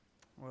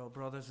Well,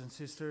 brothers and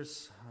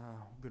sisters,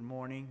 good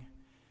morning.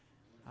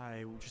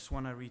 I just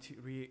want to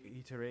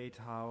reiterate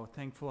how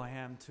thankful I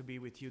am to be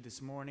with you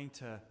this morning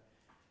to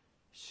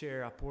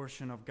share a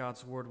portion of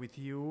God's Word with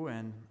you.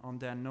 And on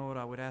that note,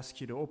 I would ask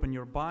you to open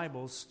your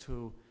Bibles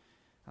to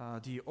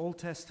the Old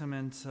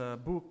Testament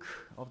book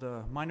of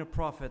the minor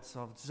prophets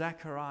of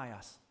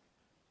Zechariah.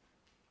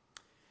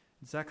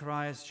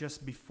 Zechariah is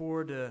just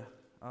before the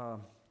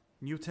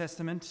New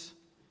Testament,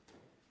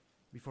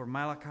 before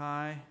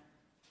Malachi,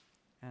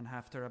 and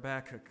after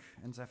Habakkuk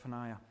and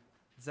Zephaniah.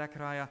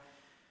 Zechariah,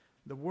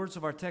 the words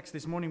of our text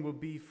this morning will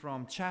be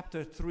from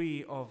chapter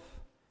 3 of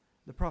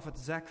the prophet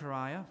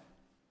Zechariah,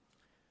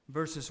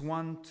 verses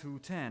 1 to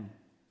 10.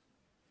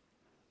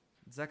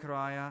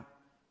 Zechariah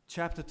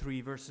chapter 3,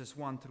 verses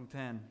 1 through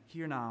 10.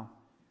 Hear now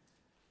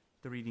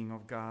the reading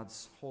of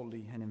God's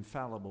holy and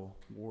infallible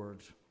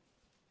word.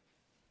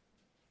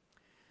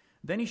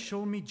 Then he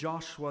showed me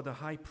Joshua the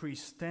high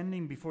priest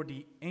standing before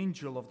the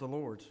angel of the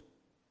Lord,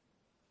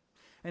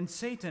 and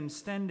Satan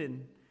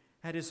standing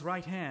at his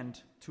right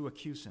hand to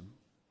accuse him.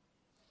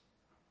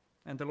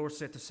 And the Lord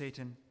said to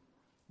Satan,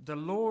 "The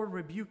Lord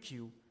rebuke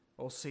you,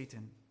 O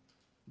Satan.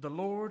 The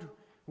Lord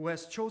who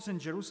has chosen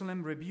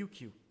Jerusalem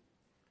rebuke you.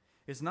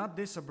 Is not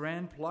this a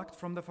brand plucked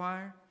from the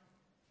fire?"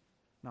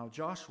 Now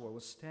Joshua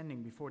was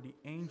standing before the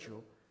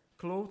angel,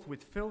 clothed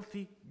with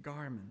filthy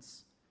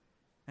garments.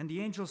 And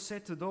the angel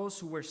said to those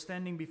who were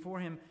standing before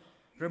him,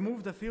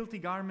 "Remove the filthy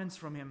garments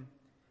from him."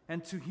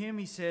 And to him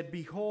he said,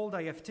 "Behold,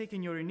 I have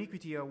taken your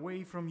iniquity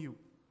away from you,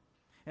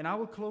 and I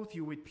will clothe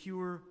you with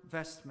pure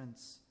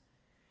vestments."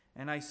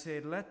 And I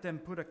said, "Let them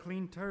put a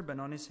clean turban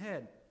on his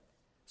head."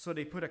 So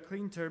they put a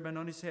clean turban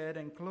on his head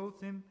and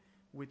clothed him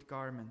with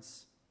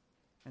garments.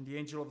 And the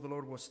angel of the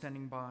Lord was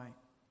standing by.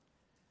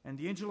 And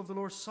the angel of the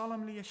Lord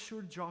solemnly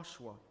assured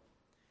Joshua,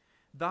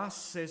 "Thus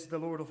says the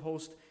Lord of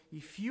hosts,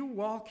 if you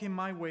walk in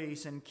my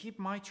ways and keep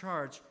my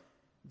charge,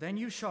 then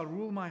you shall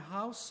rule my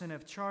house and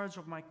have charge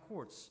of my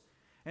courts.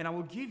 And I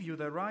will give you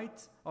the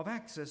right of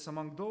access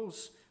among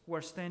those who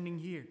are standing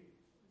here.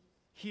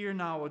 Hear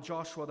now, O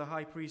Joshua the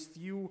high priest,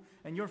 you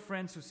and your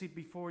friends who sit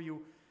before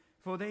you,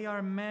 for they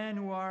are men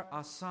who are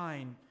a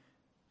sign.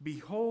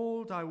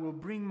 Behold, I will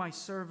bring my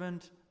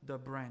servant the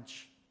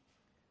branch.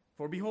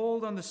 For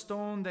behold, on the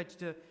stone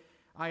that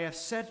I have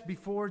set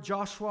before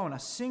Joshua, on a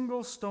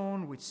single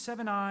stone with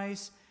 7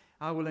 eyes,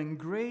 I will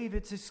engrave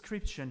its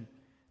inscription,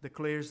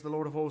 declares the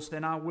Lord of hosts,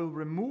 and I will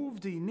remove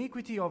the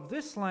iniquity of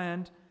this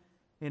land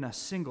in a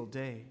single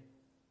day.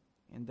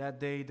 In that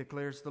day,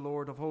 declares the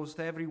Lord of hosts,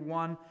 every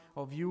one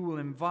of you will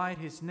invite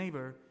his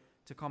neighbor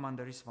to come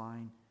under his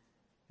vine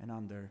and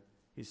under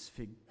his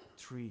fig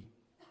tree."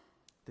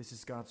 This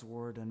is God's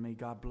word, and may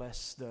God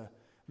bless the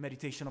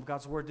meditation of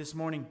God's word this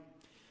morning.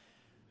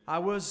 I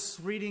was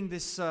reading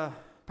this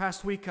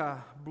past week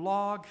a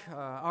blog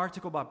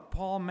article by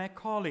Paul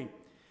McCauley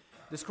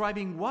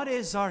describing what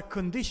is our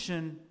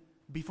condition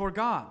before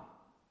God.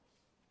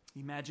 He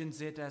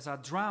imagines it as a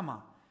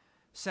drama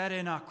set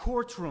in a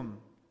courtroom,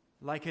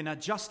 like in a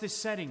justice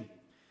setting,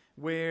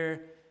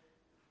 where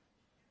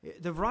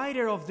the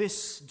writer of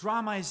this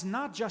drama is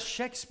not just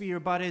Shakespeare,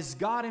 but is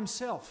God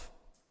himself.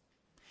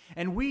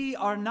 And we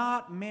are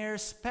not mere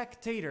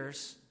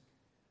spectators,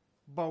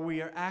 but we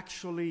are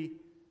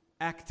actually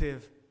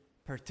active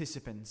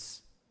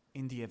participants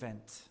in the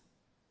event.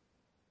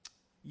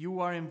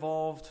 You are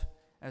involved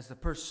as the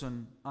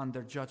person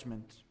under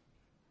judgment.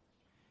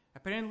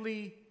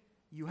 Apparently,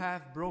 you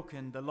have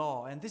broken the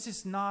law. And this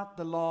is not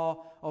the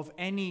law of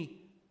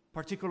any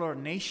particular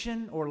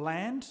nation or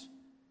land.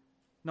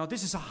 No,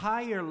 this is a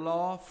higher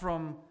law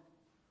from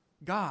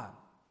God.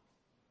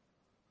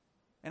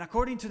 And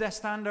according to that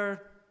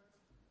standard,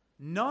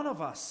 none of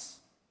us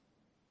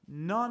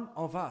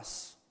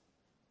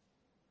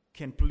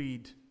can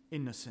plead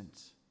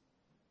innocent.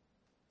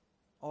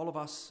 All of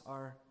us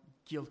are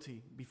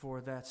guilty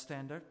before that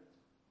standard.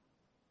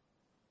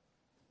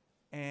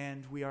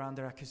 And we are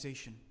under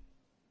accusation.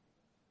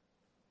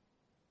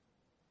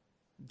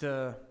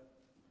 The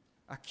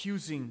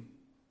accusing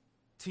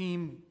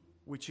team,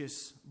 which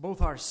is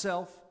both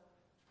ourselves,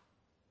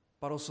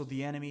 but also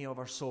the enemy of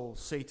our soul,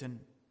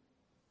 Satan.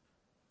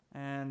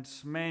 And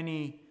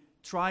many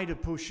try to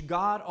push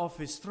God off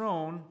his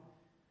throne,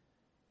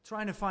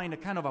 trying to find a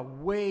kind of a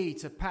way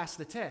to pass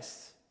the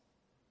test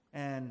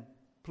and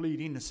plead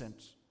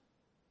innocent.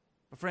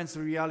 But friends,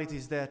 the reality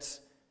is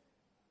that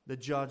the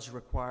judge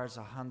requires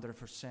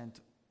 100%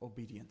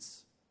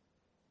 obedience.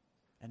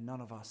 And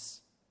none of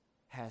us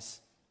has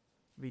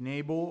been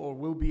able or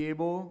will be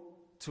able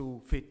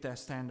to fit that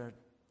standard.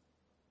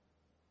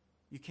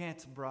 You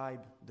can't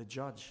bribe the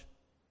judge.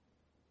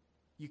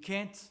 You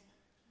can't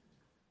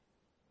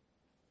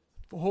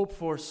hope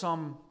for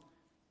some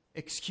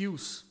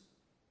excuse.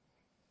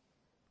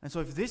 And so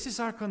if this is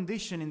our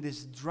condition in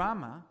this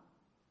drama,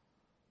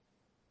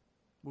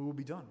 we will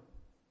be done.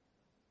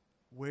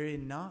 Were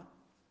it not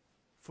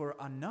for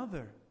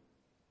another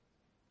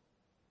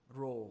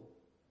role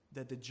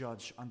that the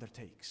judge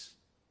undertakes.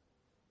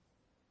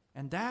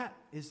 And that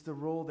is the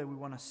role that we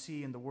want to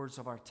see in the words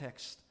of our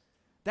text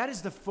That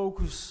is the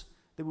focus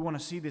that we want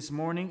to see this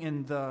morning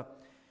in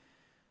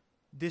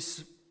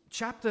this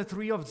chapter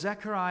 3 of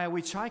Zechariah,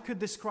 which I could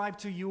describe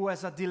to you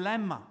as a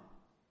dilemma.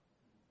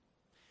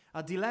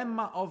 A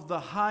dilemma of the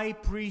high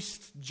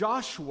priest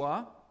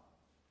Joshua,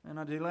 and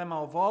a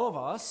dilemma of all of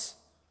us,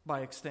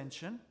 by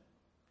extension.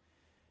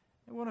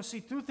 We want to see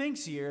two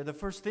things here. The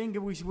first thing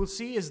we will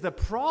see is the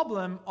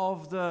problem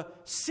of the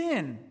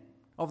sin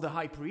of the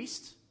high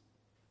priest,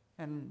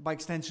 and by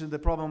extension the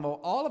problem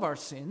of all of our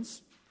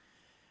sins.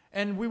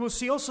 And we will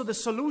see also the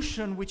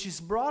solution which is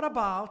brought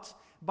about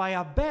by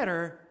a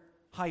better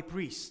high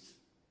priest.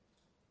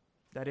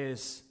 That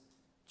is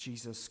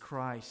Jesus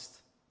Christ.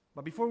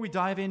 But before we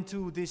dive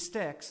into this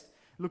text,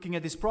 looking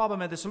at this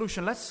problem and the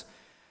solution, let's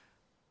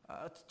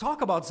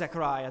talk about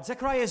Zechariah.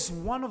 Zechariah is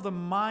one of the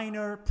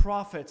minor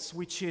prophets,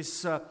 which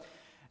is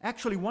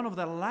actually one of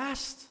the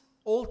last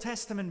Old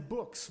Testament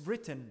books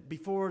written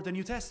before the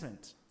New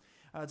Testament.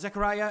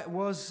 Zechariah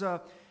was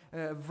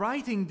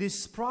writing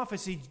this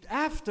prophecy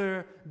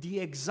after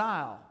the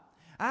exile,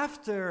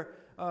 after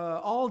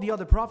all the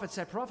other prophets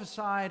had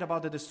prophesied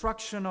about the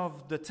destruction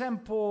of the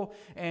temple,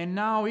 and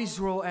now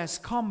Israel has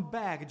come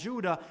back,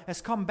 Judah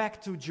has come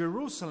back to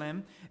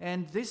Jerusalem,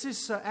 and this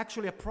is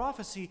actually a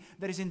prophecy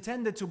that is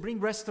intended to bring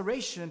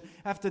restoration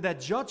after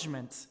that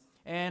judgment.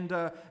 And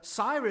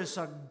Cyrus,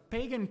 a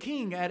pagan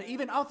king, had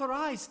even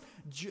authorized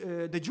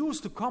the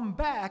Jews to come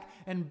back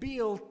and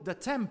build the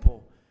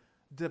temple,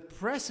 the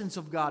presence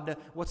of God,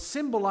 what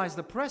symbolized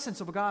the presence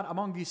of God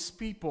among his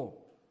people.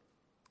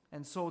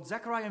 And so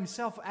Zechariah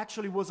himself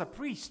actually was a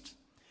priest,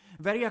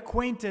 very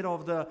acquainted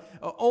of the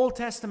Old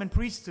Testament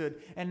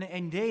priesthood,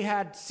 and they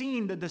had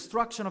seen the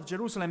destruction of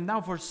Jerusalem.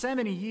 Now for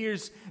 70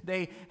 years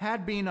they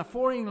had been a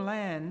foreign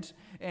land,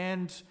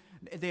 and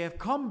they have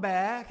come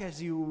back,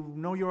 as you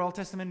know your Old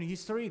Testament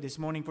history. This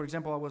morning, for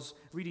example, I was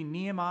reading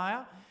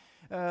Nehemiah.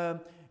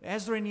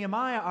 Ezra and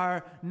Nehemiah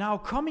are now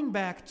coming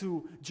back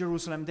to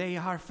Jerusalem. They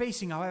are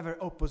facing, however,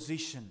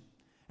 opposition.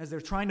 As they're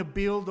trying to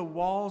build the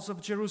walls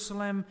of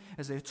Jerusalem,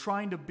 as they're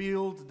trying to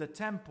build the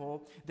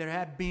temple, there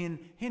have been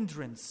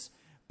hindrance,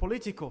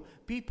 political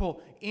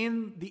people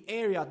in the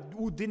area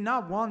who did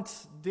not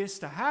want this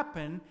to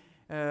happen.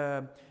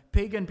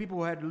 Pagan people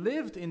who had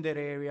lived in that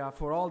area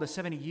for all the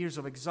 70 years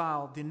of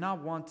exile did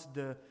not want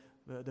the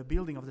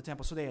building of the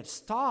temple, so they had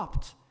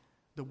stopped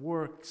the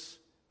works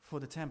for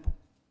the temple.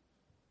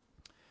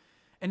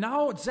 And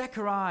now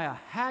Zechariah,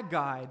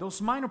 Haggai,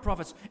 those minor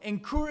prophets,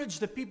 encourage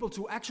the people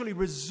to actually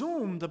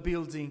resume the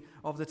building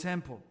of the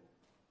temple.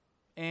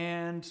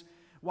 And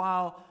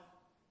while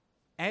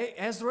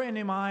Ezra and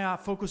Nehemiah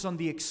focus on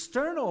the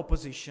external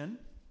opposition,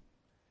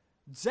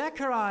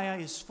 Zechariah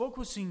is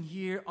focusing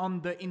here on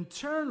the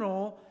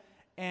internal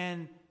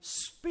and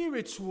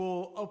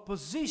spiritual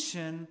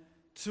opposition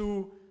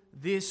to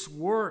this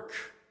work,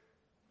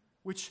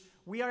 which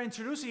we are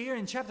introducing here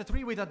in chapter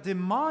 3 with a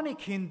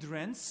demonic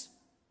hindrance.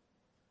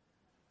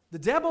 The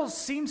devil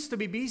seems to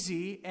be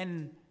busy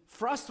and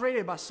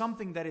frustrated by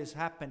something that is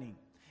happening.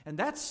 And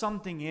that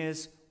something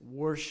is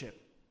worship.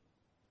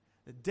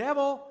 The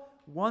devil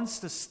wants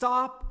to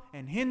stop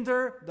and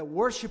hinder the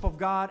worship of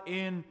God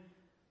in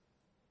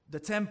the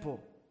temple.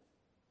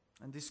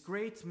 And this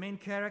great main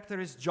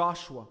character is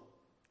Joshua,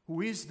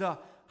 who is the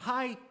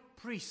high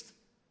priest.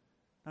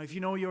 Now, if you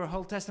know your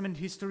Old Testament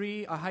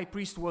history, a high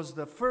priest was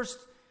the first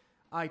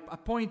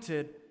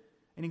appointed.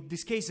 And in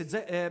this case,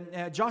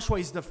 Joshua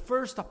is the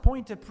first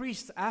appointed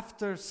priest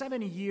after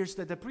 70 years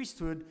that the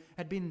priesthood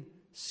had been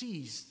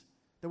seized.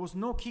 There was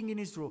no king in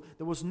Israel.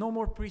 There was no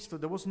more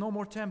priesthood. There was no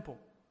more temple.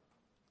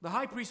 The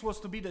high priest was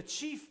to be the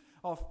chief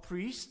of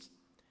priests.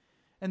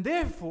 And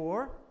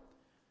therefore,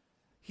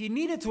 he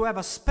needed to have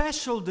a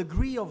special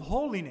degree of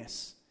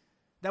holiness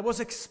that was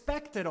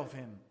expected of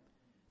him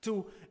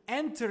to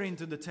enter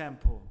into the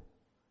temple.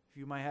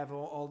 You might have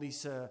all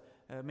these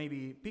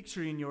maybe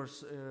picture in your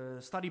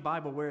study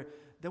Bible where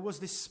there was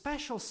this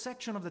special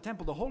section of the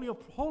temple, the Holy of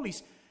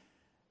Holies,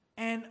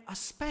 and a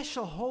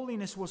special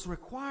holiness was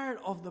required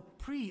of the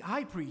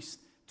high priest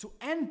to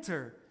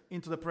enter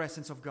into the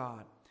presence of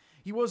God.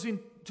 He was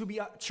to be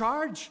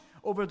charged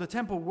over the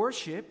temple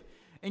worship,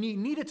 and he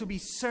needed to be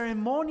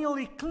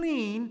ceremonially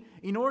clean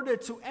in order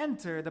to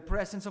enter the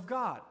presence of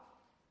God.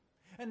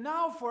 And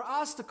now for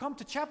us to come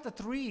to chapter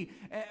 3,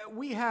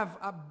 we have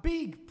a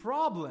big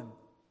problem,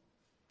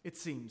 it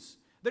seems.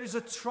 There is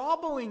a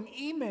troubling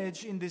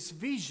image in this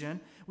vision,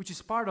 which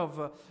is part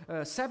of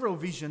several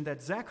visions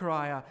that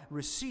Zechariah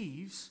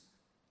receives,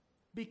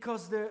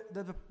 because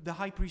the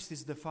high priest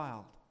is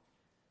defiled.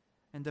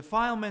 And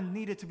defilement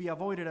needed to be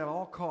avoided at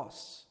all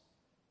costs.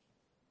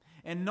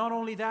 And not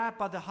only that,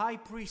 but the high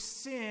priest's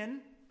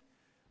sin,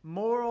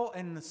 moral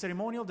and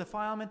ceremonial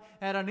defilement,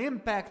 had an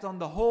impact on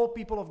the whole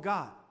people of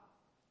God.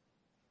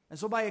 And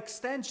so by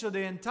extension,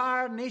 the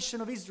entire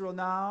nation of Israel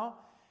now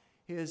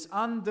is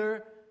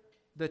under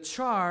the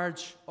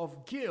charge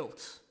of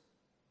guilt.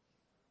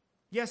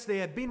 Yes, they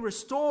had been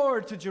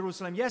restored to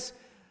Jerusalem. Yes,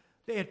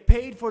 they had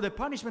paid for the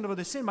punishment of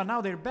the sin, but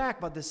now they're back,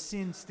 but the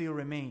sin still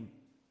remains.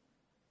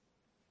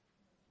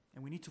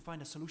 And we need to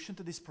find a solution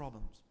to these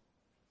problems.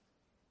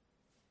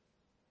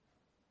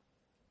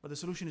 But the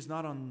solution is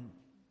not on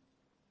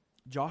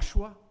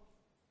Joshua.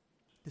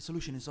 The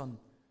solution is on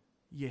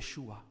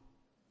Yeshua.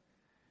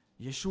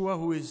 Yeshua,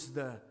 who is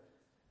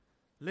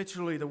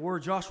literally the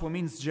word Joshua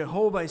means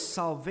Jehovah is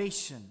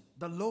salvation.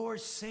 The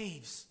Lord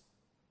saves.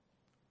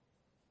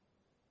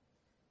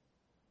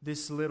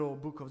 This little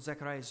book of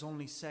Zechariah is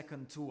only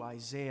second to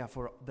Isaiah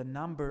for the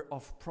number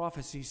of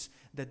prophecies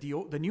that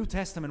the New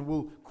Testament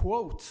will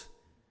quote,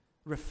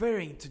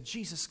 referring to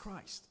Jesus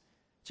Christ.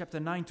 Chapter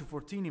 9 to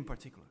 14 in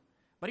particular.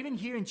 But even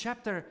here in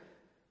chapter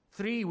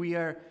 3, we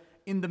are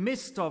in the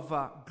midst of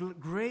a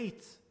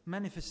great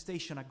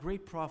manifestation, a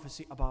great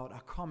prophecy about a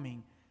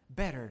coming,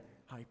 better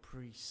high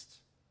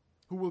priest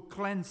who will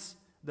cleanse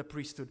the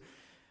priesthood.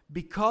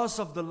 Because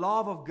of the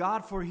love of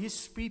God for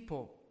His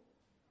people,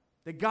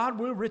 that God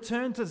will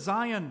return to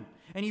Zion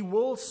and He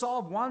will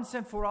solve once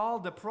and for all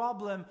the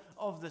problem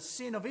of the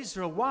sin of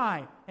Israel.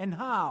 Why and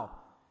how?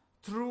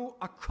 Through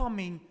a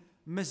coming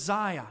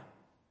Messiah.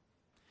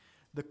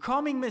 The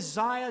coming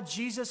Messiah,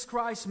 Jesus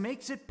Christ,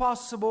 makes it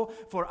possible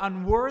for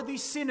unworthy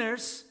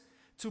sinners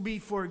to be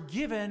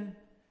forgiven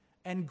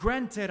and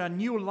granted a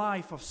new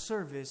life of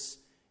service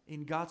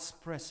in God's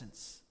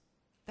presence.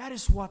 That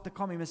is what the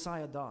coming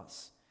Messiah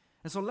does.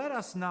 And so let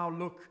us now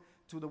look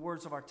to the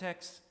words of our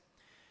text.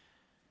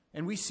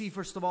 And we see,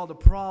 first of all, the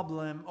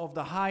problem of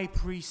the high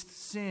priest's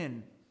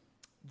sin,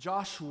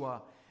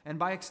 Joshua, and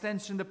by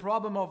extension, the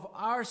problem of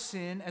our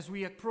sin as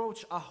we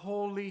approach a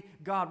holy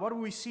God. What do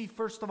we see,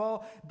 first of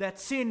all? That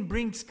sin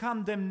brings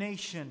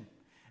condemnation.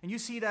 And you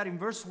see that in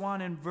verse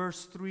 1 and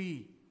verse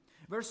 3.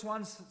 Verse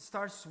 1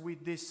 starts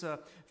with this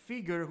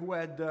figure who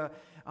had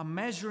a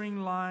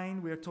measuring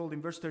line. We are told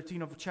in verse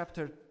 13 of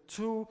chapter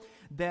 2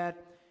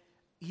 that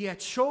he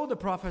had showed the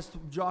prophet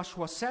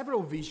Joshua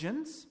several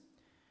visions.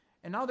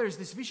 And now there's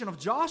this vision of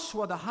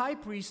Joshua, the high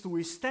priest, who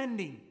is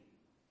standing.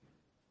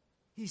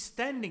 He's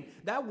standing.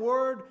 That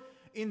word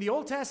in the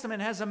Old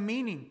Testament has a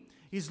meaning.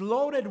 He's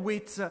loaded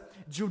with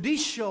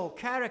judicial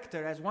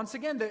character, as once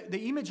again the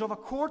image of a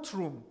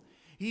courtroom.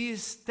 He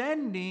is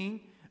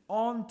standing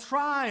on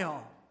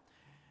trial.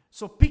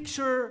 So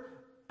picture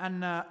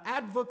an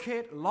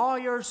advocate,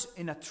 lawyers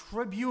in a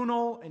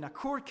tribunal, in a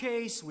court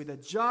case with a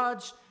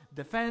judge,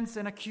 defense,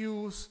 and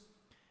accused.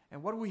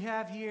 And what we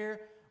have here,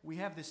 we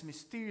have this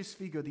mysterious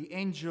figure, the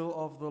angel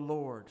of the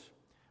Lord,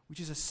 which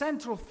is a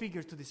central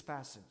figure to this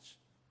passage.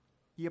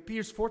 He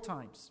appears 4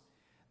 times.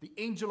 The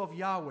angel of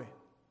Yahweh.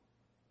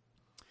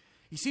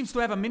 He seems to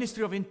have a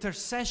ministry of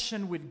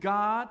intercession with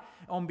God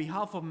on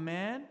behalf of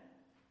man.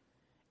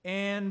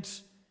 And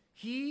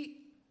he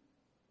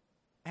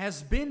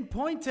has been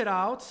pointed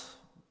out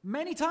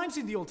many times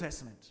in the Old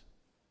Testament.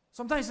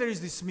 Sometimes there is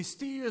this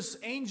mysterious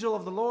angel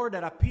of the Lord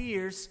that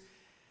appears,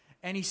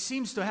 and he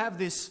seems to have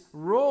this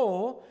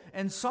role,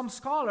 and some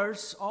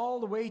scholars all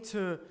the way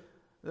to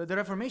the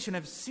Reformation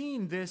have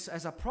seen this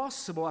as a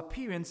possible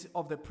appearance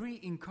of the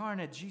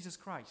pre-incarnate Jesus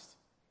Christ,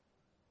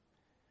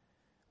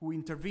 who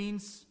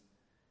intervenes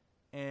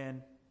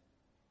and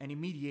he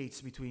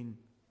mediates between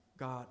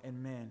God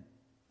and man.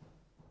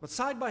 But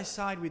side by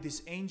side with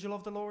this angel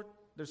of the Lord,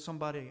 there's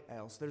somebody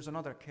else. There's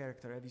another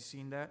character. Have you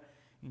seen that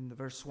in the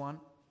verse 1?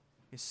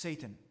 It's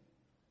Satan,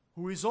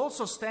 who is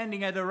also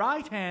standing at the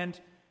right hand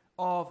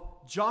of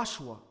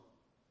Joshua.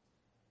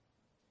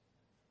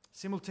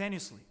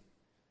 Simultaneously,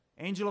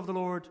 angel of the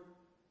Lord,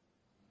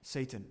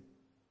 Satan.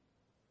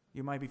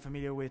 You might be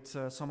familiar with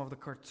some of the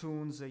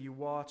cartoons that you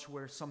watch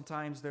where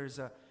sometimes there's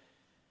a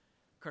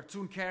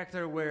cartoon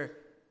character where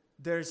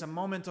there's a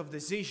moment of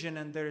decision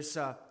and there's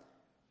a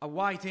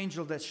white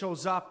angel that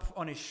shows up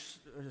on his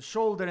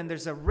shoulder and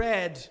there's a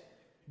red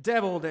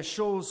devil that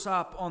shows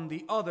up on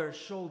the other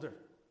shoulder.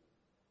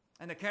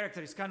 And the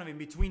character is kind of in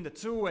between the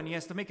two and he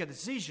has to make a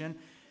decision.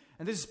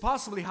 And this is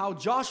possibly how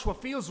Joshua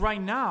feels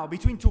right now,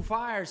 between two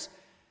fires.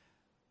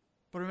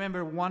 But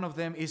remember, one of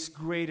them is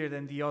greater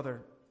than the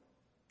other.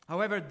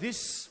 However,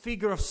 this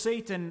figure of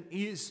Satan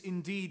is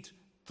indeed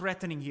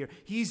threatening here.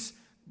 He's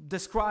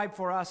described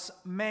for us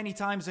many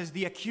times as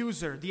the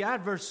accuser, the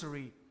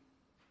adversary,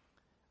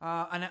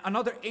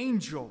 another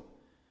angel.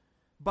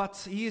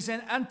 But he is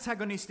an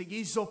antagonistic.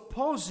 He's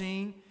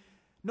opposing.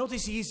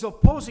 Notice he is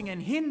opposing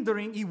and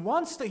hindering. He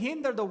wants to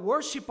hinder the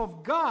worship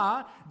of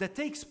God that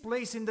takes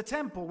place in the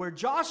temple where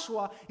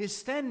Joshua is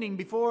standing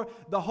before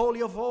the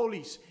Holy of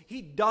Holies.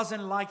 He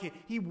doesn't like it.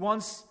 He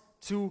wants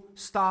to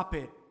stop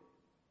it.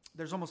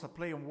 There's almost a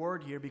play on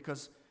word here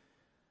because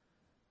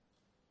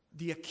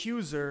the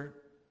accuser,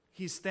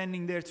 he's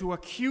standing there to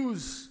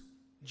accuse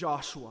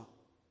Joshua.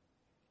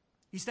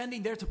 He's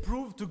standing there to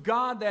prove to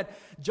God that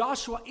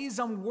Joshua is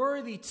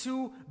unworthy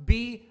to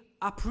be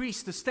a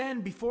priest, to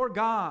stand before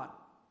God.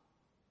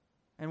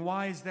 And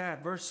why is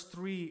that? Verse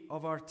 3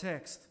 of our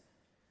text.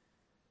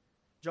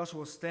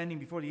 Joshua was standing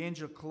before the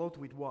angel clothed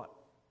with what?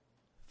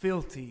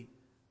 Filthy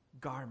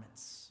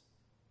garments.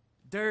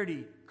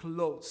 Dirty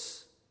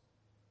clothes.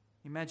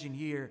 Imagine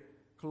here,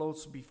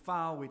 clothes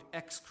befouled with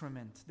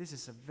excrement. This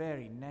is a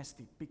very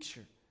nasty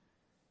picture.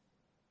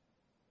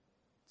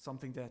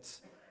 Something that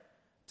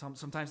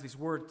sometimes this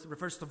word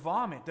refers to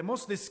vomit. The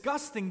most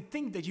disgusting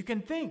thing that you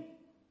can think.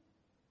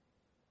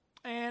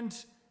 And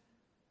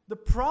the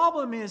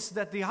problem is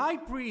that the high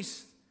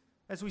priest,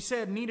 as we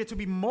said, needed to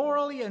be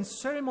morally and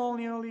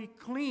ceremonially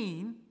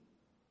clean.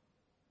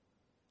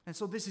 And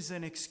so this is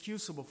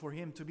inexcusable for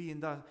him to be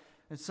in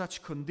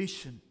such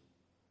condition.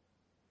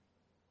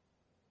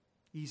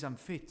 He's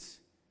unfit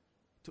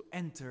to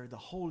enter the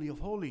Holy of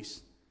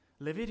Holies.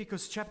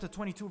 Leviticus chapter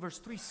 22 verse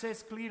 3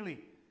 says clearly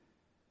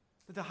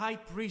that the high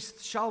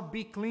priest shall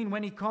be clean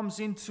when he comes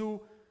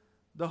into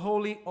the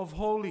Holy of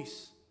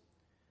Holies.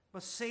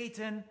 But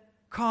Satan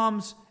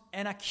comes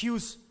and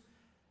accuses,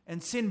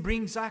 and sin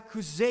brings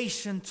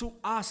accusation to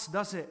us,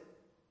 does it?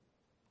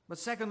 But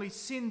secondly,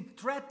 sin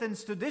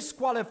threatens to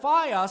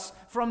disqualify us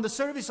from the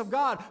service of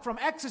God, from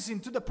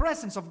accessing to the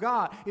presence of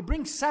God. It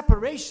brings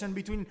separation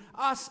between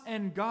us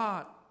and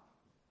God.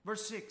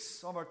 Verse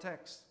 6 of our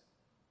text.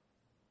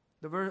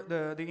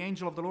 The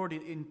angel of the Lord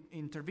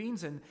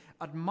intervenes and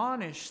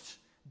admonished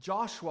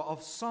Joshua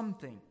of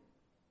something.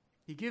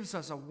 He gives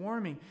us a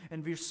warning.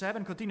 And verse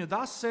 7 continues,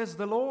 thus says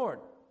the Lord.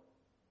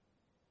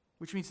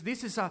 Which means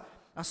this is a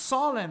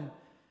solemn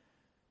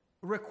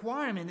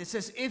requirement. It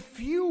says, if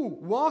you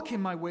walk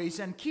in my ways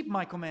and keep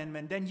my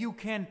commandment, then you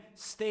can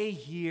stay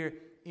here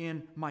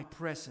in my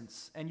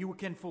presence. And you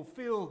can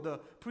fulfill the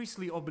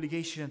priestly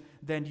obligation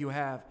that you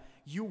have.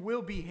 You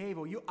will be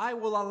able. I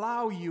will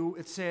allow you,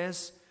 it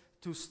says,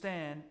 to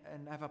stand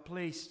and have a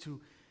place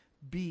to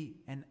be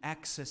and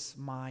access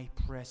my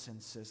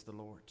presence, says the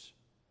Lord.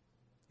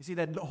 You see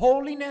that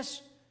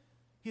holiness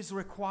is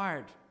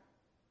required.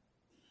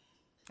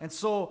 And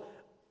so,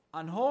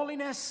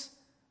 unholiness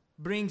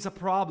brings a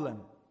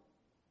problem.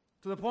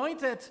 To the point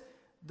that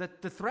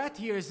the threat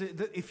here is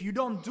that if you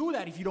don't do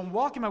that, if you don't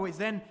walk in my ways,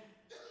 then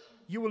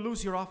you will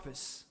lose your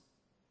office.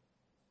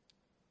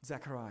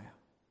 Zechariah.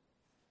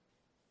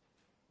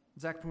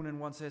 Zach Poonen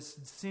once says,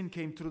 sin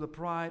came through the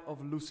pride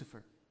of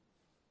Lucifer.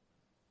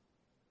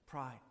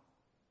 Pride.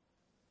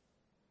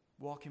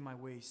 Walk in my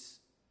ways.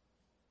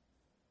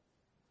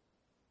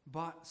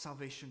 But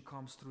salvation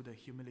comes through the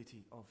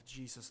humility of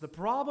Jesus. The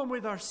problem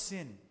with our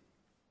sin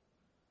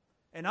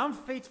and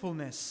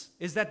unfaithfulness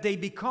is that they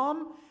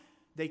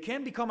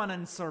can become an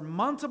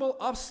insurmountable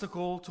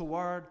obstacle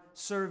toward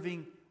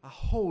serving a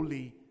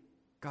holy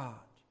God.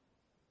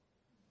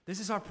 This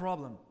is our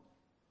problem.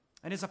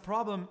 And it's a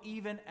problem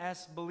even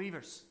as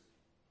believers.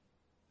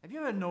 Have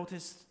you ever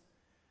noticed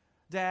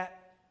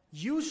that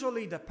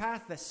usually the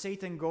path that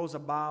Satan goes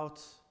about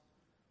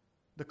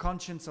the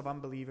conscience of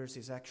unbelievers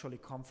is actually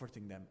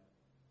comforting them,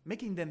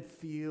 making them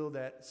feel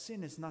that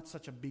sin is not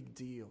such a big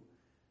deal,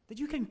 that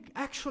you can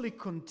actually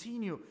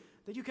continue,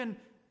 that you can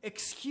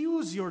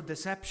excuse your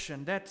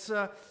deception, that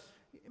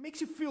it makes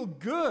you feel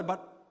good.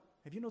 But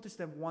have you noticed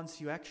that once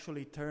you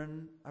actually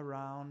turn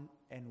around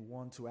and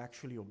want to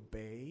actually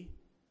obey,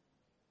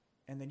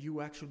 and then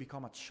you actually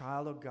become a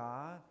child of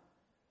God,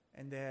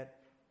 and that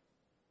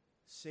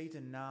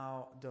Satan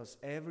now does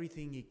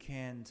everything he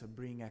can to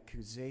bring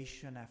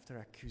accusation after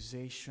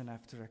accusation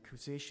after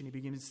accusation. He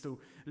begins to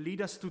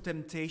lead us to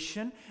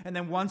temptation, and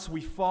then once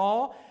we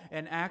fall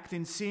and act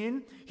in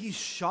sin, he's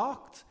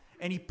shocked,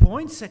 and he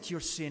points at your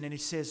sin, and he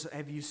says,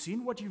 have you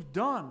seen what you've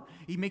done?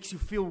 He makes you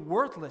feel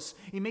worthless.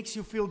 He makes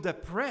you feel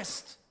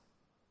depressed.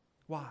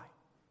 Why?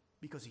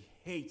 Because he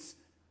hates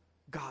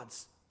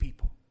God's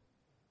people.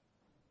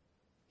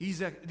 He's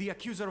the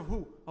accuser of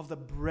who? Of the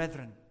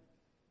brethren.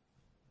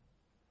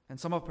 And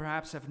some of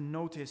perhaps have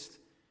noticed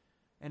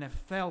and have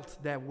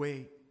felt that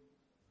way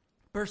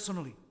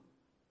personally.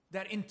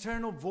 That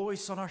internal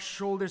voice on our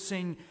shoulder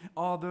saying,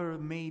 other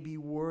may be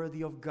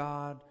worthy of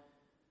God,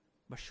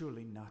 but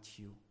surely not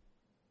you.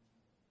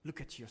 Look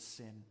at your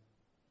sin.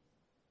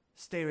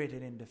 Stare at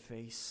it in the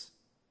face.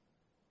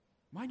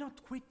 Why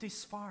not quit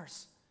this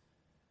farce?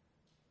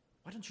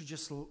 Why don't you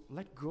just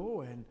let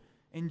go and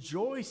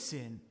enjoy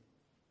sin?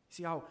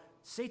 See how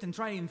Satan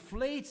tries to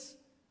inflate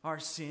our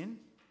sin.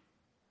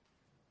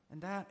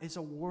 And that is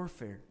a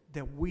warfare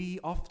that we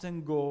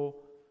often go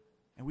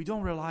and we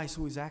don't realize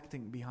who is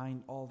acting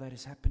behind all that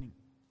is happening.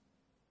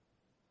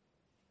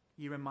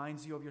 He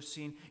reminds you of your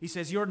sin. He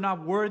says, you're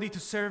not worthy to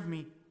serve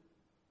me.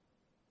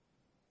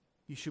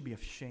 You should be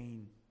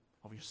ashamed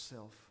of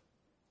yourself.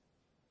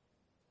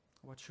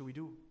 What should we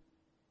do?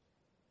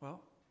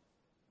 Well,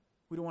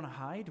 we don't want to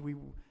hide.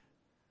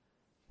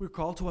 We're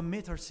called to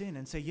admit our sin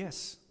and say,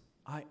 yes,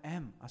 I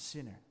am a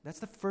sinner. That's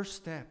the first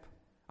step.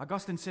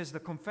 Augustine says the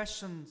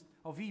confession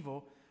of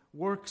evil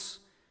works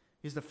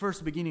is the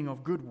first beginning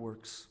of good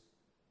works.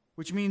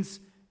 Which means,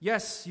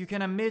 yes, you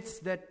can admit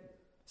that,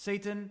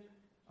 Satan,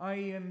 I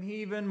am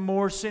even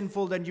more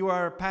sinful than you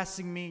are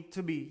passing me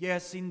to be.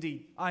 Yes,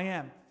 indeed, I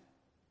am.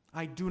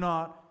 I do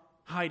not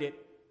hide it.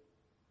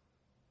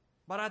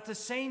 But at the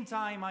same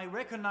time, I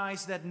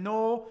recognize that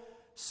no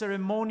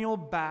ceremonial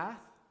bath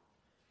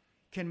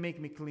can make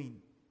me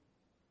clean.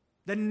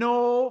 That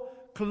no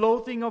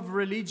clothing of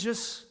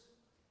religious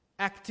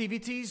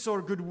activities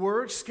or good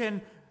works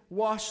can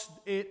wash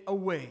it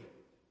away.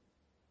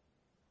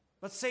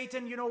 But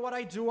Satan, you know what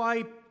I do?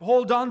 I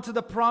hold on to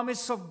the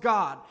promise of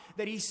God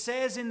that He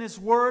says in His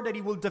Word that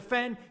He will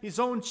defend His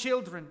own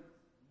children.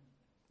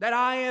 that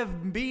I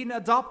have been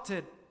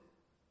adopted.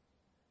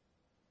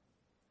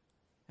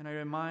 And I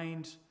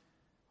remind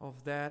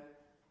of that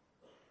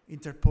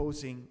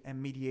interposing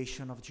and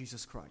mediation of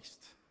Jesus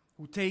Christ,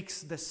 who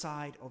takes the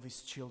side of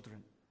his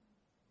children,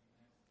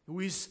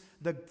 who is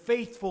the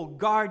faithful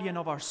guardian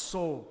of our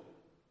soul.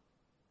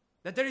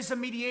 That there is a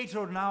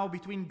mediator now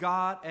between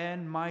God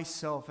and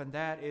myself, and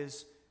that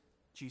is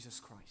Jesus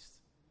Christ,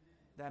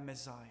 that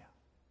Messiah.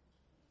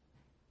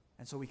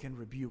 And so we can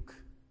rebuke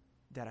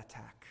that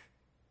attack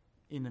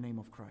in the name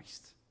of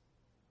Christ.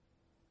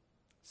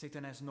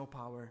 Satan has no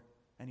power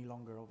any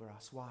longer over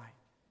us. Why?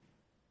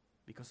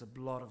 Because the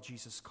blood of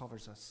Jesus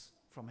covers us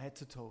from head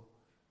to toe,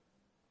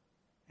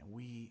 and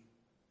we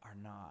are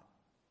not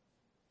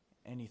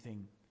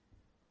anything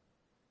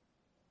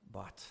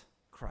but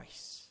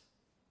Christ.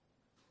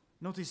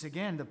 Notice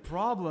again, the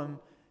problem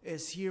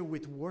is here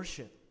with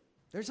worship.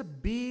 There's a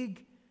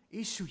big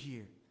issue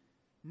here.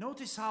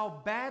 Notice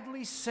how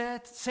badly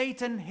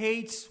Satan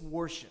hates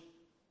worship.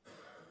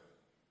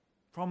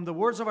 From the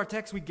words of our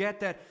text, we get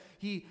that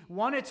he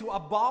wanted to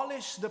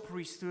abolish the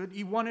priesthood.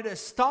 He wanted to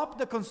stop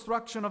the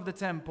construction of the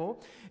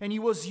temple. And he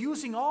was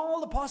using all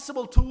the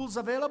possible tools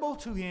available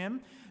to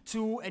him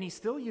and he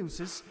still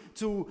uses,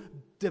 to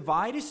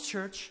divide his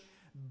church,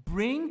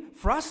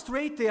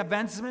 frustrate the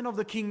advancement of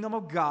the kingdom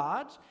of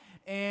God.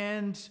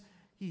 And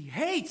he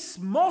hates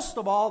most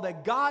of all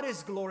that God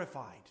is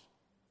glorified.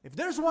 If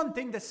there's one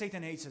thing that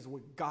Satan hates, is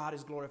when God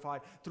is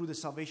glorified through the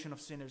salvation of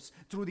sinners,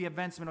 through the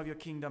advancement of your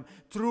kingdom,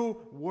 through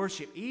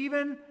worship.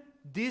 Even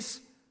this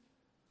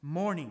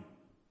morning,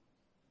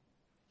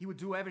 he would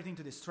do everything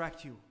to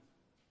distract you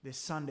this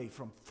Sunday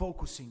from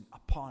focusing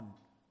upon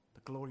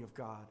the glory of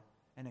God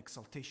and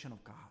exaltation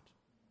of God.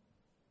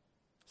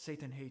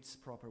 Satan hates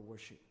proper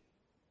worship.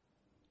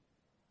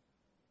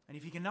 And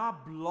if he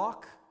cannot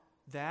block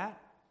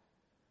that,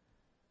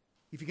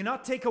 if you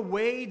cannot take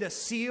away the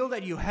seal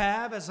that you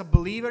have as a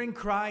believer in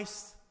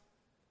Christ,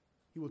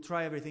 he will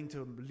try everything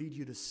to lead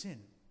you to sin,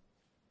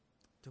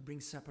 to bring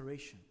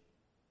separation,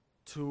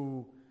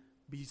 to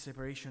be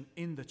separation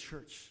in the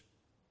church.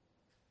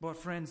 But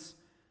friends,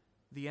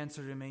 the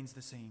answer remains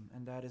the same,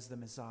 and that is the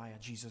Messiah,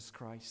 Jesus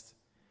Christ,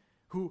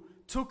 who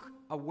took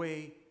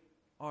away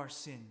our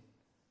sin,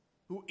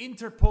 who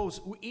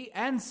interposed, who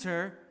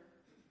answered,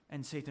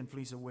 and Satan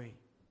flees away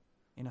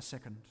in a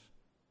second,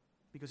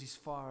 because he's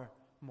far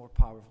more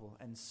powerful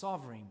and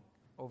sovereign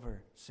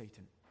over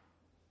Satan.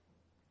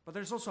 But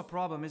there's also a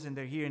problem, isn't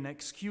there, here in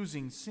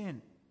excusing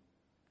sin.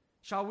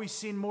 Shall we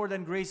sin more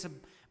than grace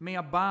may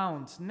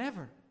abound?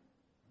 Never.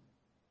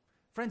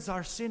 Friends,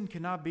 our sin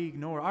cannot be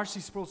ignored.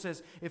 R.C. Sproul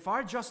says, if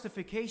our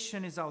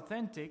justification is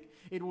authentic,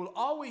 it will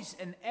always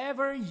and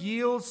ever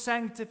yield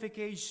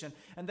sanctification.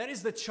 And that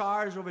is the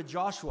charge over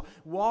Joshua.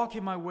 Walk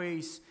in my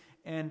ways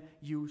and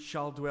you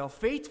shall dwell.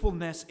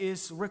 Faithfulness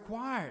is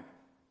required.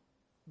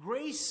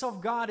 Grace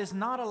of God is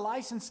not a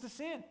license to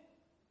sin.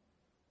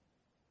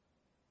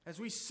 As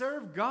we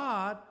serve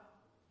God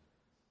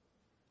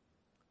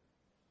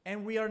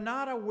and we are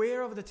not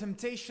aware of the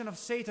temptation of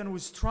Satan, who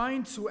is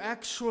trying to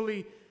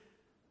actually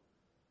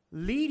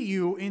lead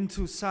you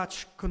into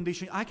such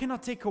condition. I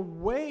cannot take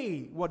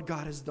away what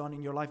God has done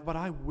in your life, but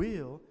I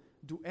will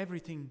do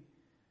everything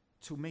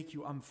to make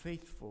you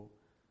unfaithful.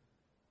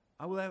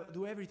 I will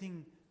do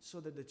everything so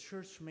that the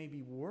church may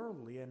be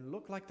worldly and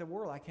look like the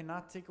world. I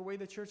cannot take away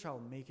the church. I'll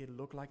make it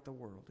look like the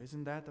world.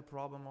 Isn't that the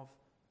problem of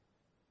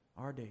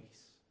our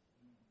days?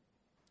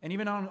 And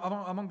even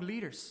among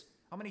leaders.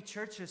 How many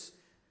churches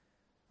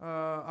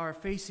are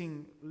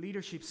facing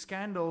leadership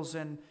scandals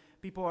and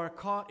people are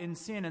caught in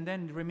sin and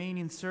then remain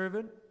in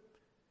servant?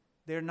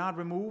 They're not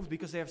removed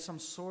because they have some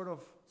sort of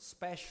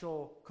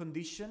special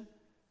condition.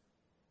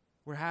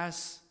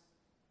 Whereas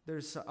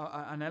there's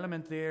an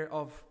element there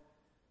of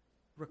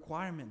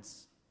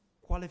requirements,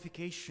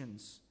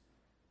 qualifications,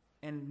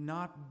 and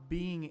not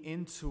being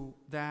into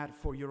that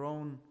for your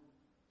own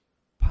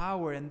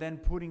power and then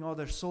putting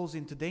other souls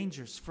into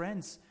dangers.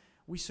 Friends,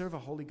 we serve a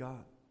holy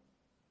God.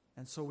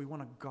 And so we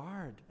want to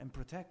guard and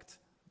protect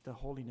the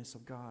holiness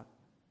of God.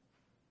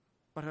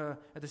 But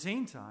at the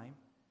same time,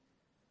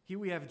 here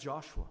we have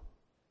Joshua.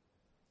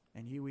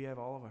 And here we have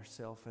all of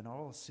ourselves and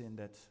all of sin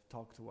that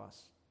talk to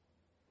us.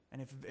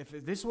 And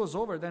if this was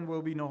over, then there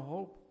will be no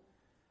hope.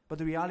 But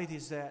the reality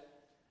is that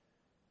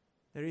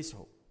there is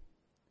hope.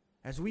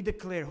 As we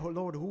declare, oh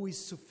Lord, who is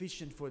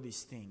sufficient for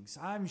these things?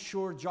 I'm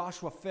sure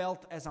Joshua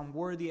felt as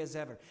unworthy as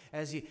ever.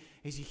 As he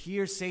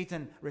hears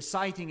Satan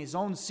reciting his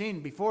own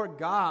sin before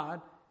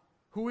God,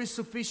 who is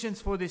sufficient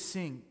for this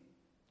thing?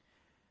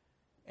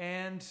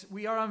 And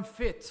we are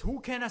unfit. Who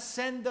can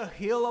ascend the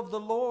hill of the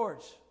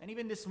Lord? And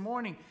even this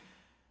morning,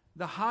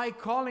 the high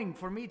calling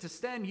for me to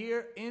stand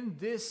here in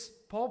this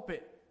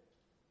pulpit,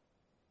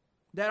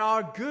 that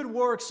our good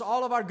works,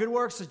 all of our good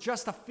works, are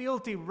just a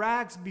filthy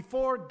rags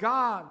before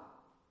God.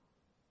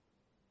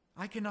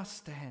 I cannot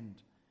stand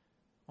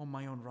on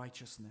my own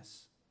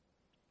righteousness.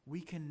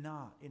 We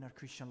cannot in our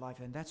Christian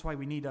life, and that's why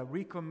we need a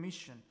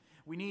recommission.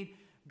 We need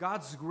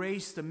God's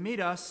grace to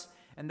meet us,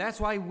 and that's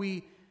why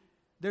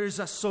there is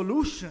a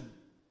solution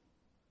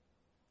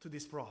to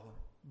this problem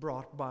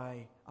brought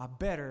by a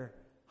better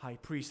high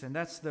priest. And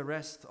that's the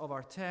rest of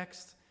our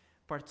text.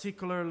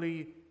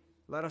 Particularly,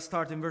 let us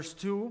start in verse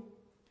 2,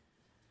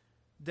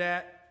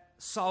 that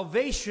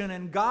salvation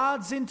and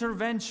God's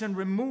intervention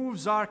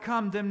removes our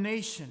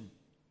condemnation.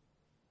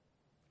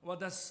 What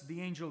does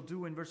the angel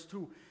do in verse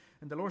 2?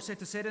 And the Lord said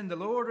to Satan, "The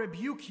Lord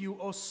rebuke you,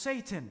 O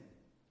Satan."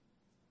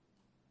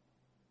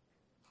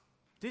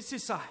 This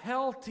is a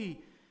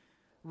healthy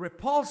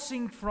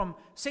repulsing from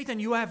Satan.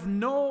 You have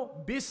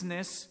no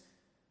business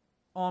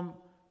on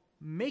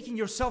making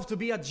yourself to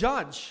be a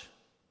judge.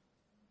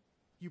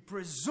 You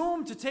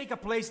presume to take a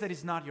place that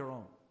is not your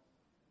own.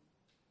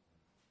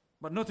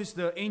 But notice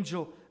the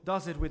angel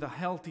does it with a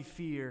healthy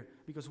fear,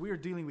 because we are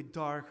dealing with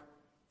dark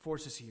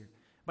forces here.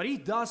 But he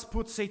does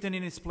put Satan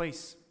in his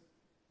place.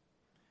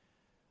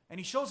 And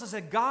he shows us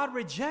that God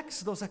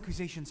rejects those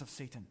accusations of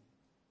Satan.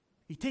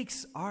 He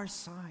takes our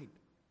side.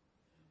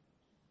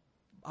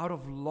 Out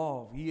of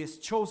love, he has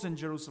chosen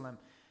Jerusalem,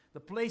 the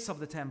place of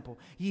the temple.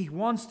 He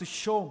wants to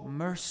show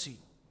mercy.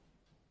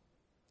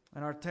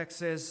 And our text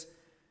says,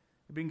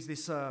 it brings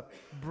this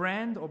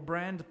brand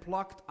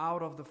plucked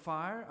out of the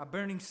fire, a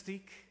burning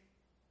stick.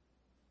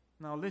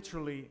 Now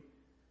literally,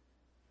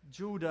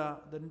 Judah,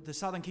 the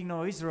southern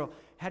kingdom of Israel,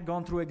 had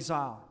gone through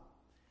exile.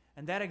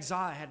 And that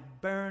exile had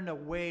burned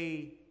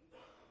away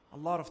a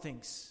lot of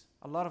things,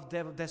 a lot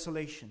of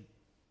desolation.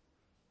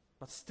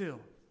 But still,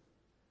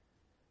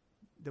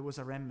 there was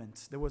a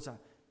remnant.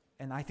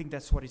 And I think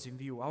that's what is in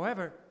view.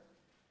 However,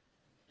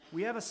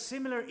 we have a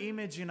similar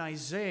image in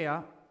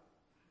Isaiah,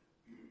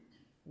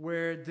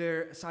 where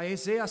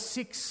Isaiah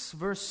 6,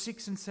 verse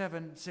 6 and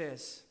 7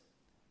 says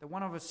that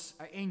one of us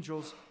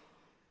angels,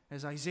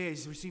 as Isaiah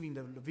is receiving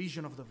the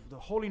vision of the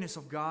holiness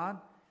of God,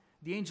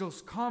 the angel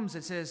comes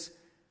and says,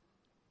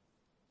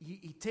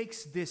 he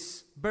takes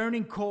this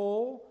burning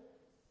coal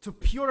to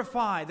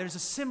purify. There's a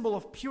symbol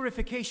of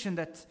purification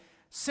that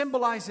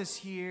symbolizes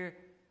here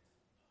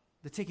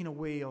the taking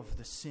away of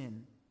the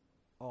sin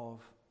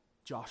of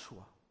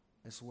Joshua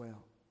as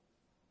well.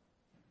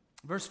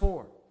 Verse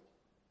 4.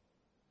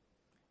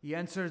 He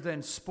answered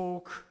and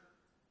spoke,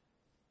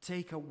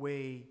 "Take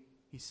away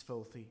his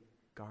filthy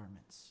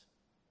garments."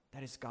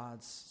 That is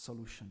God's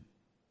solution.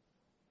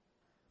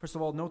 First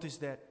of all, notice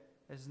that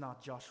it's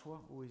not Joshua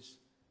who is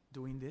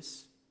doing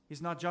this.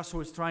 It's not Joshua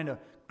who is trying to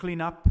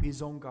clean up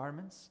his own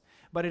garments,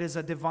 but it is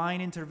a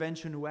divine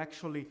intervention who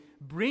actually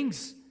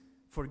brings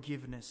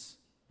forgiveness.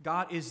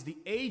 God is the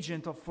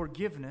agent of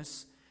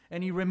forgiveness,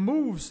 and he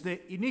removes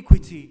the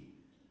iniquity.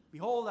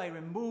 "Behold, I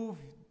remove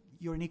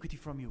your iniquity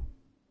from you."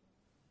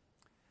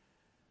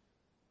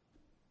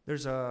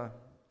 There's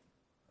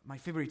my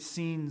favorite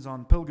scenes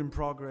on Pilgrim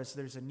Progress.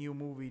 There's a new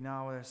movie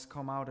now that's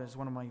come out as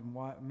one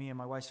of me and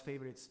my wife's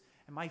favorites.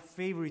 And my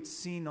favorite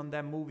scene on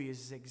that movie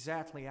is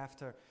exactly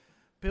after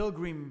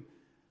Pilgrim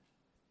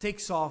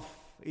takes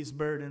off his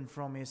burden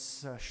from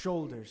his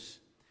shoulders.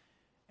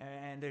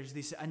 And there's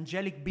these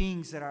angelic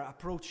beings that are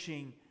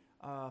approaching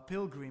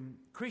Pilgrim,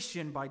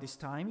 Christian by this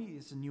time. He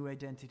is a new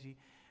identity.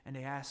 And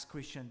they ask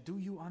Christian, "Do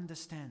you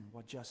understand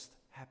what just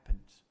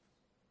happened?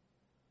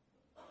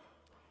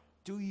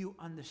 Do you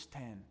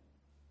understand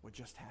what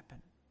just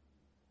happened?"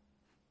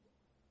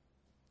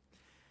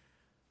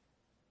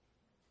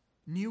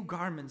 New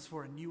garments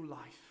for a new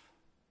life.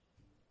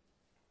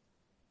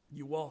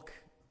 You walk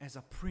as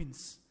a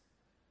prince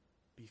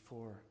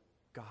before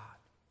God.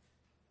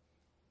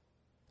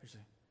 There's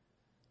a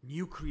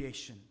new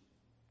creation.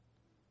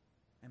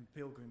 And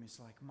Pilgrim is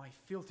like, "My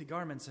filthy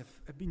garments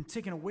have been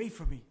taken away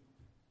from me.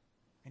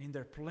 And in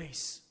their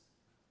place,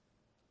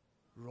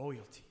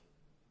 royalty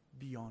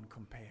beyond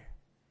compare."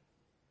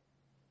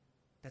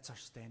 That's our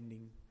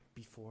standing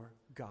before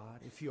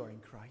God if you are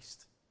in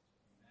Christ.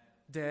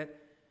 That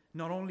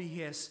not only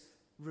He has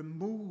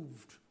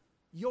removed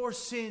your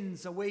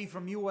sins away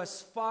from you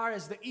as far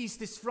as the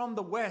east is from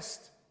the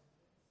west.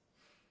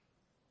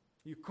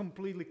 You're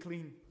completely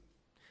clean.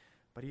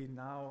 But He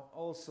now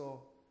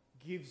also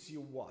gives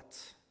you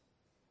what?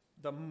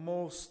 The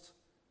most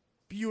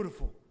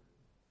beautiful,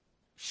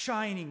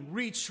 shining,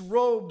 rich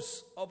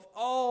robes of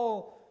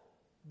all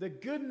the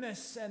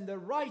goodness and the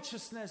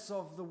righteousness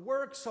of the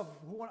works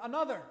of one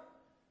another,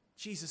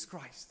 Jesus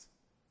Christ.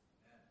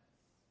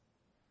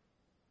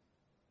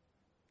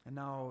 And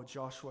now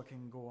Joshua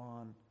can go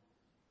on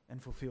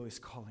and fulfill his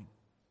calling.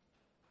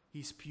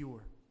 He's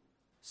pure,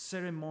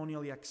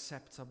 ceremonially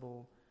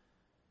acceptable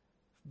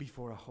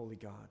before a holy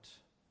God.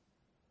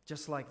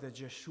 Just like the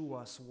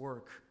Joshua's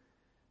work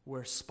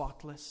were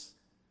spotless,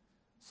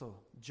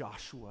 so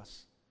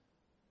Joshua's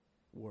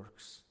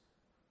works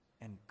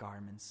and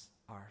garments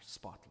are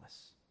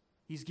spotless.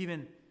 He's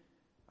given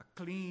a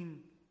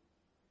clean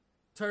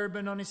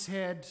turban on his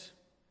head.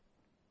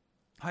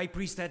 High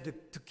priest had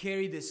to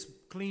carry this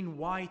clean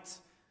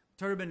white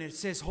turban. It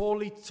says,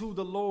 "Holy to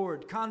the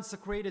Lord,"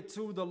 consecrated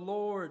to the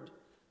Lord.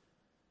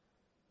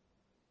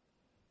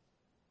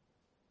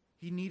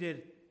 He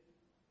needed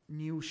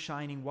new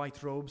shining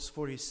white robes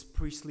for his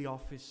priestly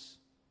office,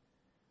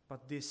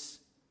 but these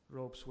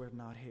robes were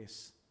not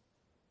his.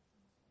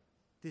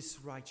 this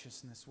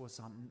righteousness was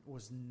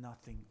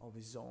nothing of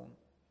his own.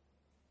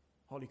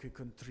 All he could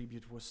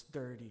contribute was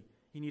dirty.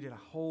 He needed a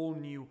whole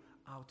new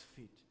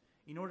outfit.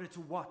 In order to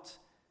what?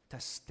 To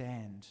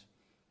stand.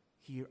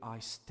 Here I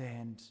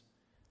stand.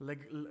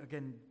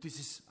 Again, this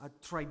is a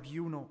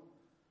tribunal.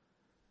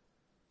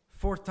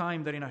 Fourth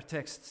time that in our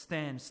text,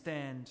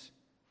 stand,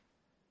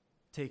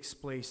 takes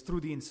place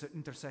through the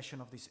intercession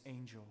of this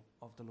angel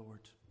of the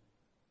Lord.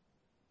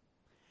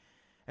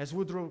 As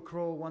Woodrow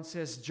Crowe once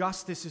says,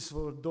 justice is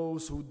for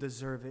those who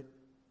deserve it,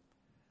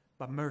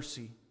 but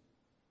mercy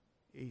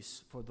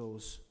is for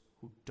those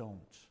who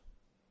don't.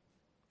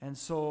 And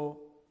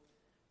so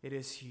it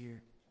is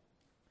here.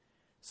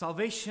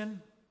 Salvation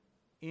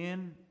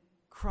in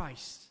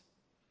Christ,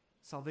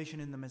 salvation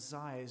in the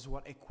Messiah is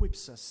what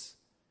equips us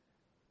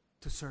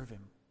to serve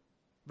Him.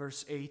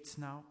 Verse 8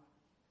 now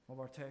of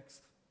our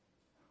text.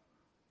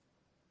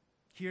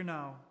 Hear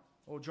now,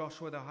 O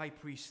Joshua the high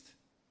priest.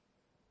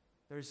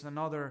 There is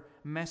another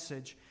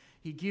message.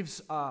 He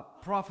gives a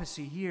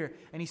prophecy here,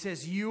 and he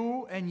says,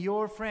 you and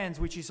your friends,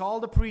 which is all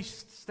the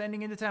priests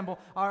standing in the temple,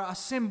 are a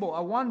symbol,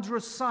 a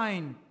wondrous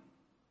sign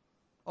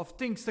of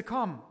things to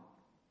come.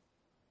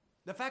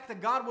 The fact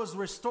that God was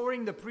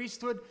restoring the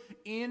priesthood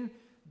in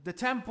the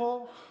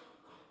temple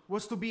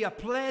was to be a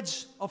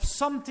pledge of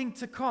something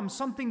to come,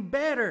 something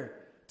better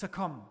to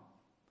come.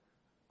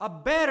 A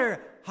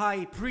better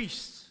high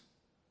priest.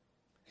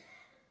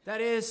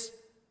 That is,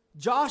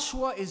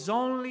 Joshua is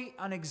only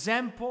an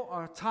example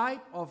or a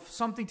type of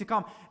something to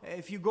come.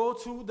 If you go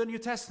to the New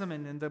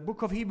Testament in the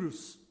book of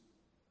Hebrews,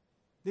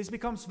 this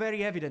becomes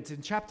very evident.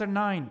 In chapter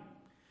 9,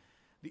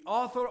 the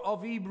author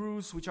of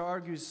Hebrews, which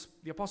argues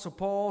the Apostle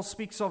Paul,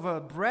 speaks of a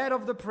bread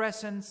of the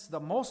presence, the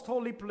most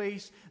holy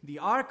place, the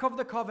Ark of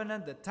the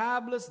Covenant, the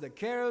tablets, the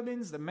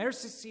cherubims, the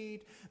mercy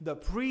seat, the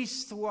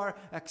priests who are...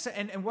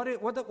 And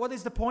what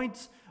is the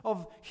point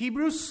of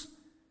Hebrews?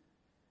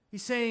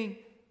 He's saying,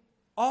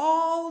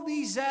 all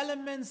these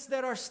elements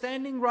that are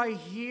standing right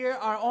here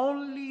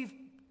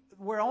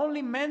were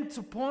only meant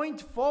to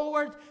point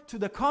forward to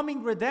the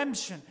coming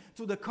redemption,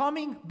 to the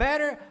coming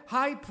better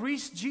high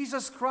priest,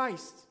 Jesus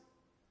Christ.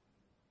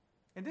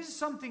 And this is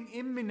something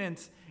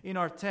imminent in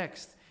our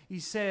text. He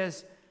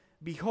says,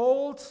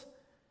 behold,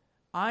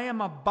 I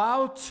am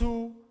about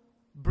to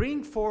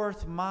bring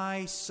forth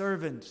my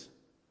servant.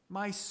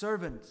 My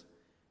servant.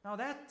 Now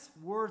that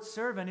word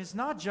servant is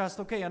not just,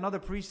 another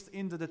priest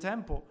into the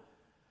temple.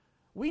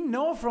 We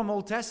know from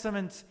Old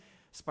Testament,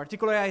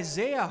 particularly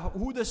Isaiah,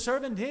 who the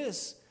servant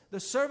is. The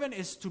servant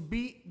is to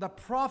be the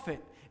prophet.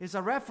 It's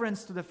a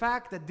reference to the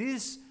fact that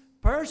this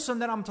person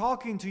that I'm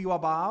talking to you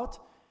about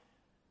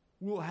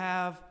will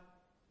have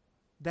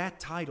that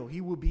title. He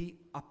will be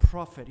a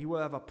prophet. He will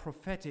have a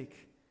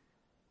prophetic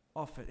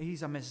office. He's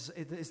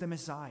the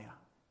Messiah.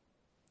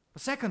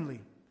 But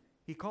secondly,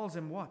 he calls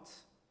him what?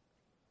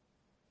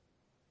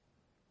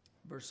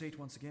 Verse 8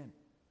 once again.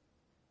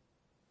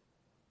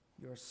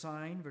 Your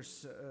sign,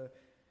 verse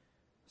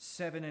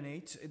 7 and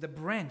 8. The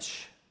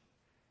branch.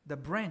 The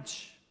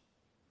branch.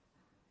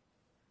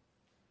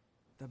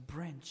 The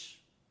branch.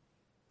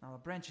 Now, a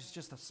branch is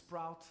just a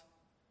sprout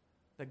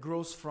that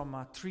grows from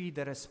a tree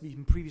that has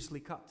been previously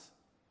cut.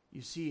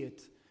 You see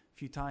it a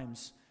few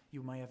times.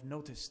 You might have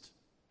noticed.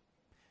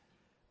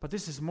 But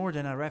this is more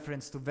than a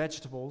reference to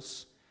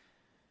vegetables.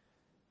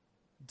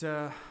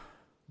 The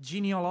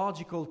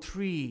genealogical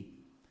tree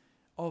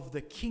of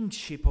the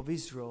kingship of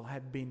Israel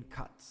had been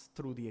cut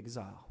through the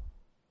exile.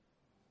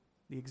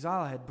 The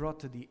exile had brought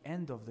to the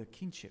end of the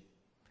kingship.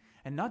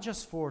 And not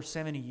just for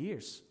 70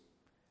 years.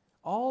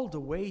 All the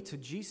way to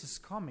Jesus'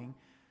 coming,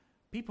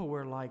 people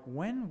were like,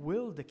 when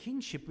will the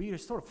kingship be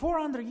restored?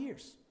 400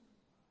 years.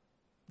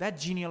 That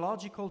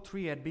genealogical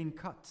tree had been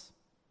cut.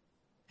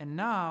 And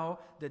now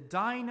the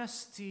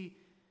dynasty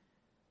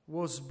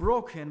was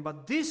broken,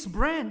 but this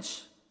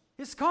branch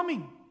is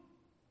coming.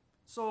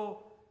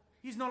 So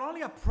he's not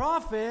only a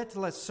prophet,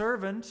 a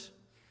servant,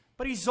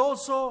 but he's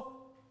also,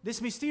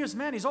 this mysterious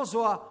man is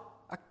also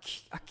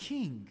a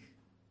king.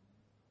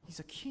 He's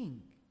a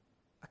king,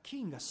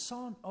 a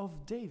son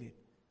of David.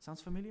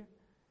 Sounds familiar?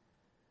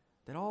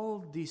 That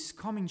all this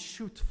coming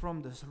shoot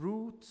from the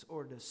root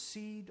or the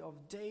seed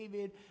of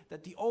David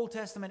that the Old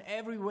Testament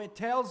everywhere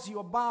tells you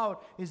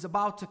about is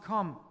about to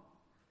come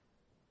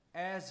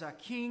as a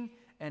king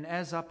and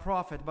as a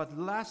prophet. But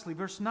lastly,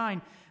 verse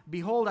 9,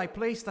 behold, I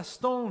placed a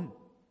stone,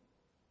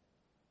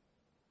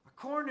 a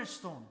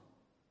cornerstone.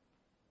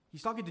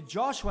 He's talking to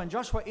Joshua, and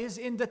Joshua is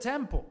in the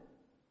temple.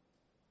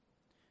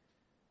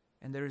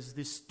 And there is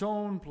this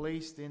stone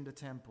placed in the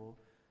temple,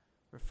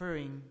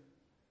 referring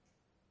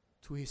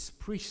to his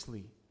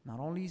priestly. Not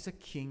only is a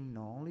king,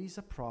 not only is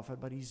a prophet,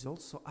 but he's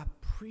also a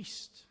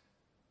priest.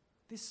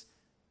 This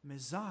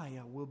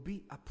Messiah will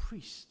be a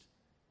priest.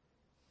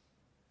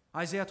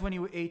 Isaiah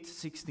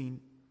 28:16.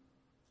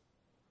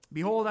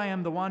 Behold, I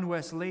am the one who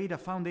has laid a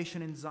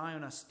foundation in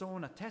Zion, a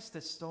stone, a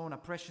tested stone, a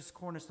precious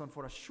cornerstone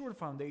for a sure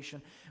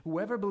foundation.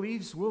 Whoever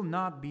believes will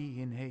not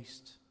be in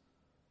haste.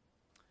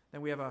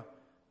 Then we have a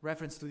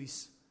reference to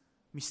these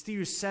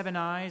mysterious 7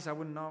 eyes. I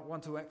would not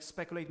want to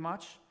speculate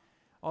much.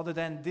 other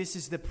than this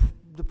is the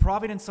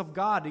providence of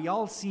God, the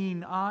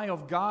all-seeing eye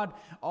of God,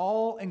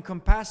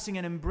 all-encompassing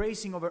and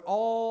embracing over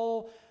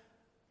all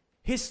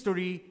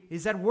history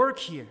is at work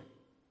here.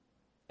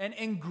 And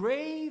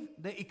engrave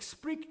the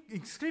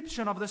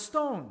inscription of the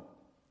stone.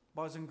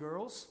 Boys and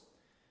girls,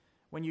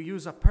 when you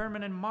use a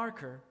permanent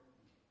marker,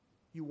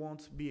 you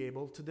won't be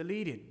able to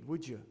delete it,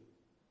 would you?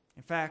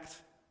 In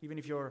fact, even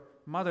if your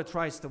mother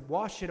tries to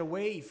wash it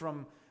away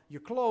from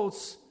your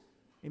clothes,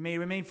 it may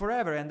remain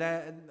forever, and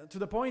to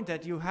the point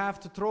that you have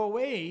to throw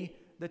away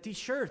the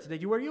t-shirt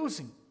that you were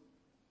using.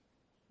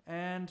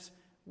 And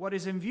what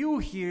is in view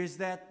here is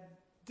that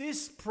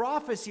this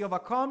prophecy of a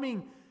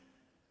coming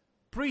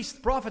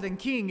priest, prophet, and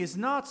king is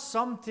not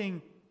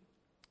something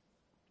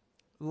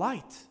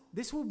light.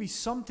 This will be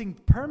something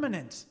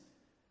permanent.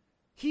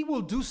 He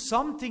will do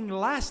something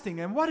lasting.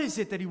 And what is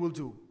it that he will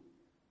do?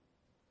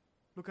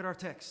 Look at our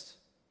text.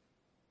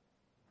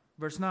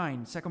 Verse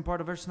 9, second part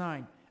of verse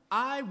 9.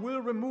 I will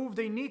remove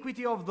the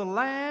iniquity of the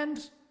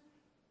land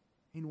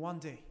in one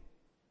day.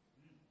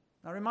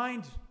 Now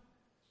remind,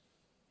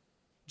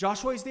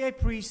 Joshua is the high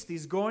priest.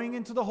 He's going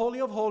into the Holy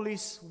of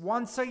Holies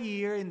once a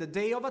year in the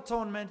Day of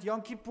Atonement,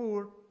 Yom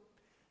Kippur,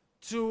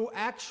 to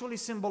actually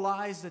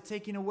symbolize the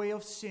taking away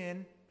of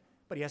sin.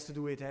 But he has to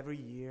do it every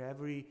year,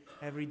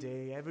 every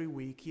day, every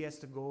week. He has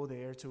to go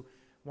there to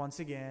once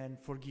again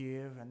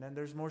forgive, and then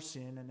there's more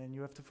sin, and then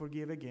you have to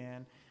forgive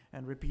again,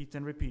 and repeat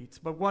and repeat.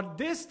 But what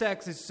this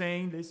text is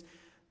saying is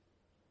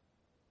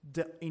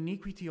the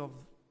iniquity of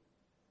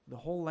the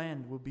whole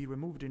land will be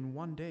removed in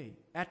one day,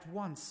 at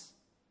once,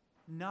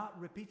 not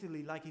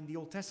repeatedly like in the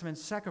Old Testament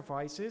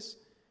sacrifices.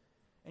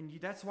 And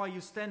that's why you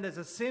stand as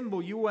a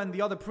symbol, you and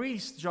the other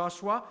priests,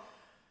 Joshua.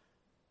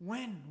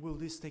 When will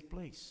this take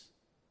place?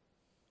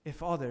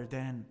 If other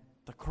than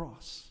the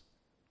cross.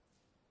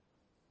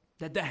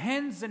 That the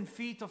hands and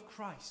feet of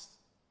Christ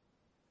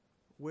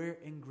were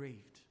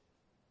engraved.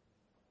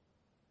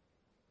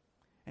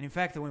 And in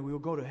fact, when we will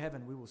go to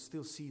heaven, we will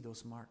still see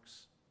those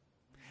marks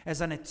as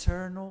an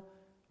eternal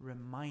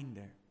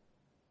reminder.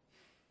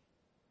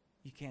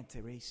 You can't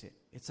erase it.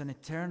 It's an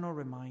eternal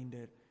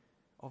reminder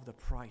of the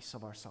price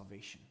of our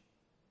salvation.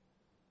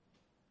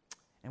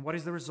 And what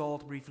is the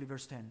result? Briefly,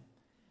 verse 10.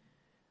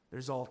 The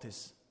result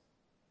is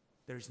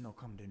there is no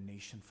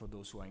condemnation for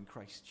those who are in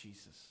Christ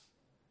Jesus.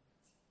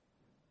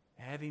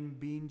 Having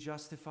been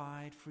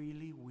justified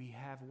freely, we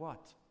have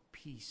what?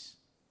 Peace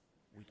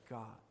with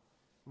God.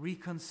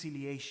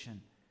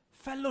 Reconciliation.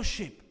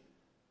 Fellowship.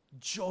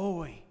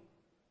 Joy.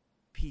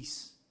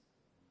 Peace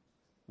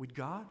with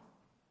God.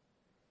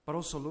 But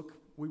also look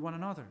with one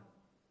another.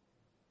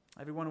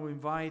 Everyone who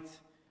invite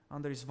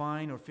under his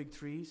vine or fig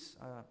trees.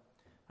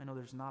 I know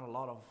there's not a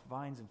lot of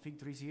vines and fig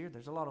trees here.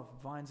 There's a lot of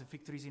vines and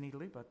fig trees in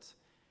Italy, but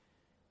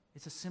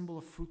it's a symbol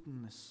of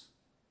fruitfulness,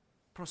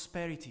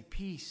 prosperity,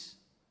 peace.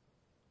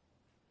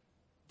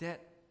 That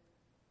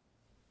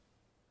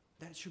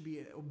should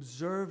be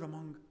observed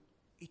among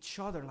each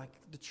other, like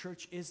the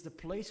church is the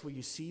place where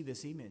you see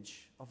this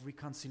image of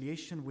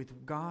reconciliation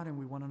with God and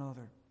with one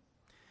another.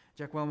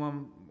 Jack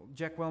Wellman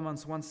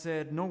once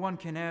said, no one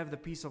can have the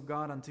peace of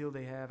God until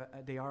they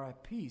are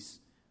at peace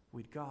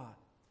with God.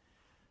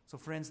 So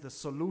friends, the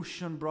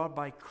solution brought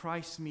by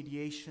Christ's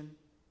mediation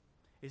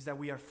is that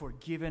we are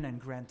forgiven and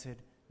granted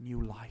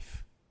new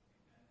life.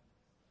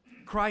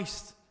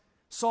 Christ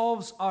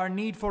solves our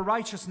need for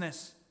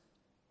righteousness.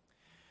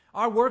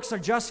 Our works are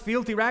just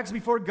filthy rags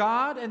before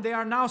God, and they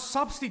are now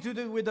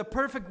substituted with the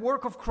perfect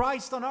work of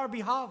Christ on our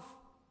behalf.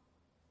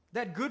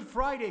 That Good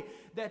Friday,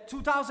 that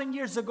 2,000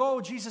 years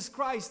ago, Jesus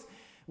Christ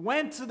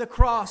went to the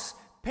cross,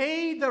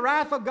 paid the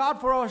wrath of God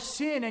for our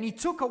sin, and He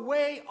took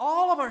away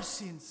all of our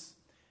sins.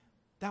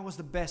 That was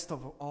the best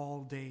of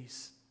all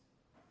days.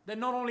 That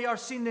not only our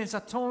sin is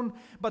atoned,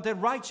 but the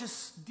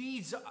righteous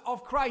deeds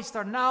of Christ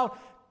are now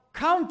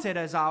counted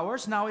as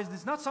ours. Now,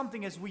 it's not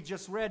something as we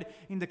just read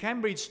in the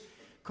Cambridge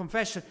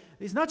Confession.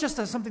 It's not just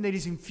something that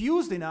is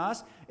infused in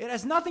us. It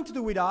has nothing to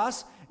do with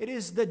us. It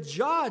is the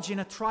judge in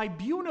a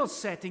tribunal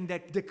setting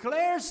that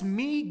declares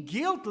me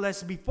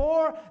guiltless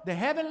before the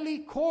heavenly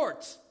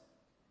court.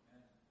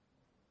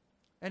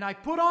 And I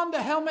put on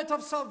the helmet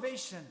of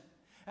salvation.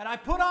 And I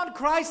put on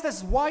Christ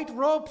as white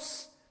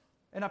robes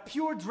and a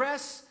pure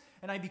dress.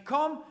 And I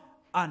become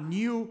a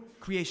new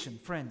creation.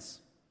 Friends,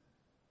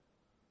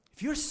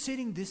 if you're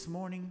sitting this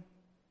morning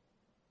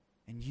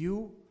and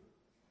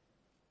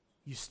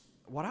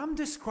what I'm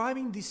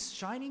describing, these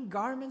shining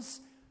garments,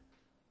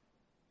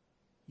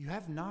 you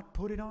have not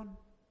put it on,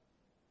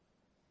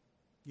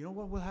 you know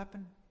what will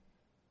happen?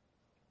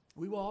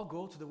 We will all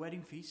go to the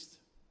wedding feast.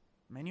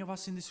 Many of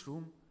us in this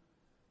room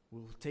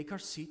will take our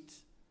seat,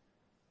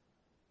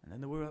 and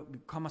then there will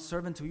come a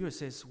servant to you and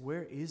says,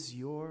 where is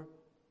your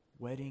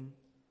wedding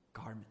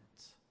garment?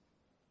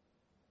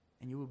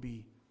 And you will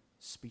be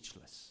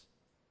speechless.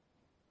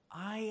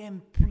 I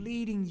am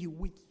pleading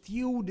with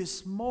you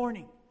this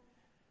morning.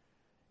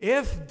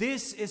 If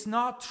this is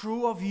not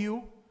true of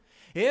you,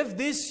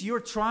 if you're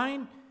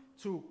trying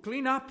to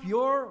clean up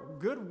your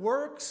good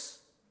works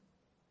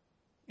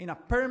in a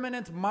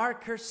permanent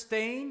marker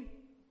stain,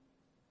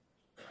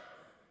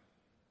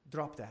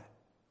 Drop that.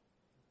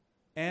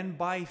 And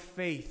by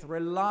faith,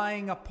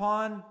 relying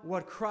upon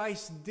what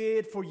Christ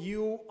did for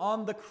you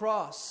on the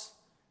cross,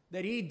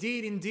 that He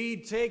did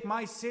indeed take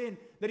my sin,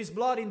 that His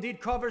blood indeed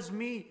covers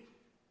me.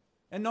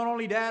 And not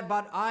only that,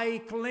 but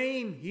I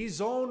claim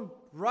His own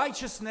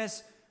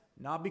righteousness,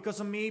 not because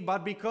of me,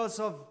 but because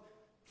of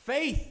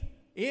faith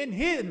in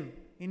Him,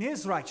 in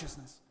His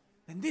righteousness.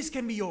 And this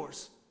can be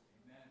yours.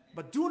 Amen.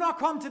 But do not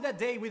come to that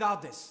day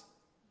without this.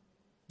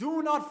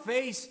 Do not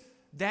face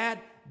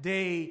that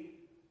day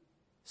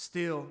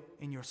still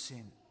in your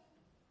sin.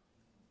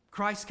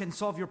 Christ can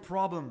solve your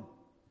problem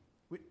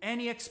with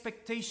any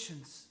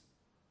expectations.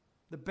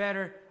 The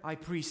better high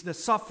priest, the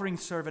suffering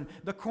servant,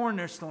 the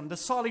cornerstone, the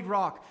solid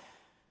rock,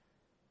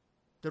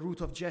 the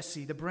root of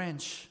Jesse, the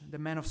branch, the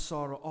man of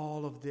sorrow,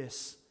 all of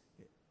this,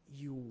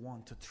 you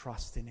want to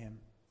trust in Him.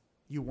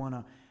 You want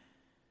to.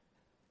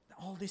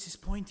 All this is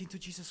pointing to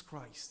Jesus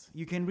Christ.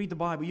 You can read the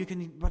Bible,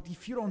 but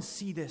if you don't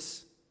see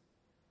this,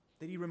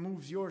 that He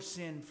removes your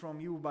sin from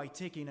you by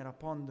taking it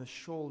upon the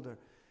shoulder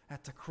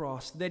at the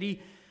cross, that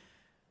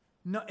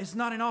it's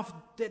not enough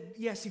that,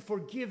 yes, He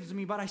forgives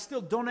me, but I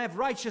still don't have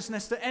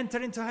righteousness to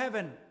enter into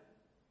heaven.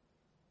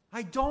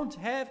 I don't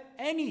have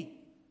any.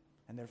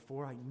 And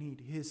therefore, I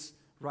need His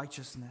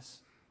righteousness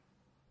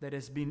that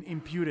has been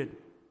imputed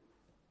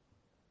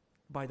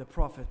by the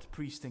prophet,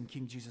 priest, and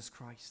King Jesus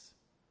Christ,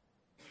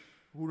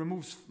 who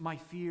removes my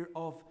fear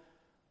of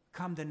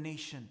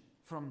condemnation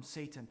from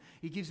Satan.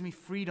 He gives me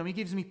freedom. He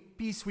gives me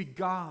peace with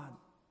God.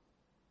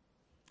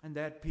 And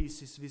that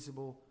peace is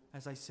visible,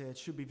 as I said,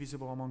 should be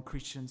visible among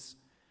Christians.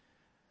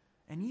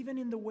 And even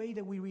in the way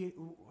that we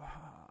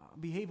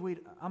behave with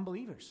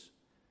unbelievers,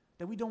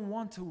 that we don't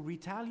want to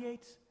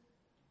retaliate,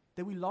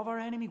 that we love our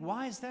enemy.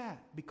 Why is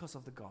that? Because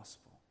of the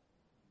gospel.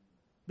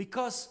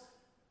 Because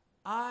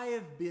I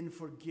have been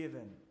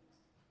forgiven,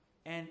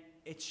 and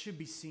it should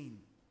be seen.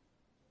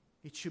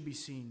 It should be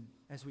seen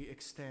as we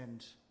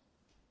extend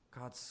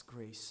God's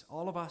grace.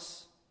 All of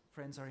us,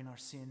 friends, are in our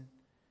sin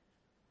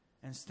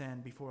and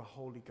stand before a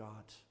holy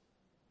God.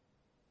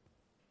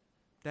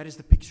 That is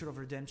the picture of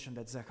redemption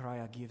that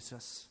Zechariah gives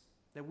us.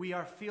 That we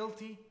are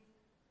filthy,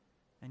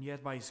 and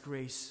yet by His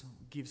grace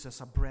gives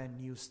us a brand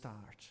new start.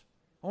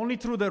 Only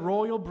through the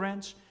royal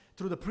branch,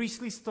 through the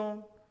priestly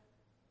stone,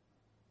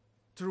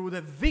 through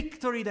the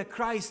victory that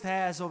Christ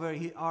has over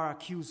our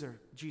accuser,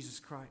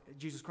 Jesus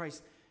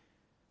Christ,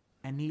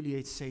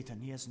 annihilates Satan.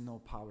 He has no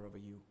power over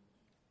you.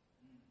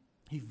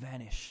 He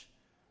vanished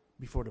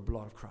before the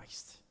blood of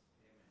Christ,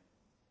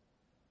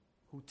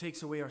 who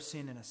takes away our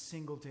sin in a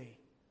single day.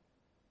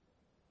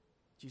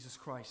 Jesus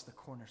Christ, the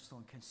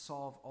cornerstone, can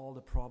solve all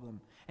the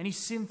problem. Any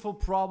sinful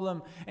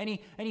problem, any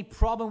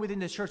problem within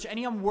the church,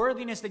 any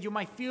unworthiness that you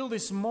might feel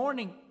this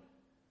morning,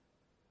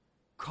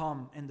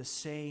 come, and the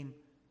same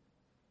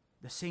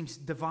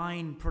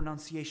divine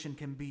pronunciation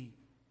can be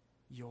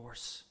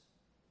yours.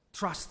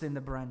 Trust in the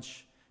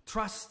branch.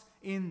 Trust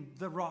in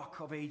the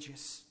rock of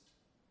ages.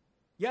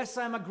 Yes,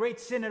 I am a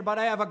great sinner, but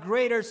I have a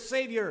greater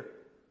Savior.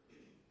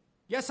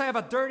 Yes, I have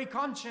a dirty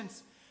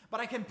conscience, but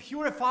I can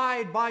purify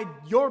it by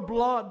your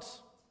blood.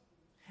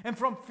 And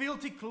from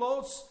filthy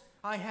clothes,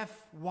 I have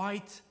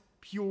white,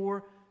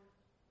 pure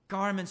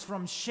garments.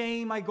 From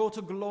shame, I go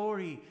to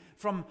glory.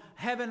 From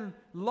heaven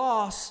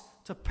lost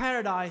to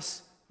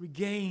paradise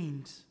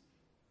regained.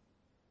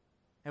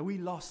 And we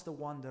lost the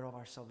wonder of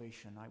our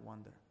salvation, I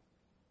wonder,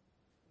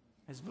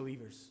 as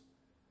believers,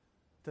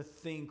 to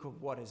think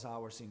of what is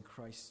ours in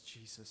Christ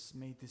Jesus.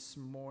 May this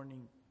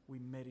morning we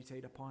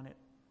meditate upon it.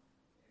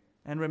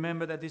 And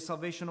remember that this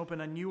salvation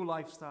opened a new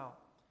lifestyle.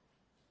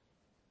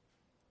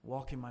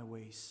 Walk in my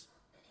ways,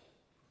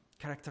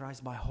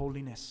 characterized by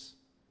holiness,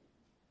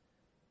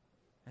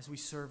 as we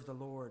serve the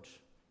Lord,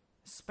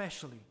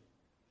 especially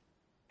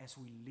as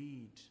we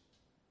lead.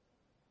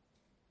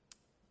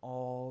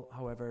 All,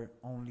 however,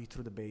 only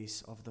through the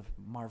base of the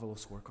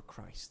marvelous work of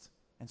Christ.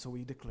 And so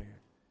we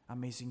declare,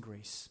 amazing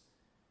grace.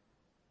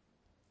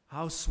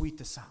 How sweet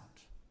the sound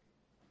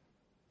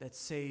that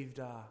saved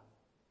a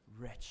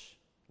wretch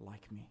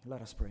like me.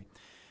 Let us pray.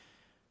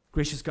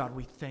 Gracious God,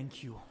 we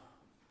thank you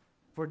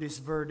for this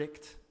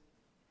verdict.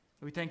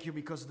 We thank you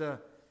because the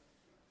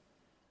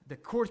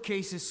court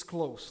case is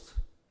closed.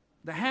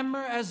 The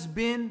hammer has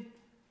been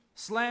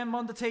slammed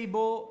on the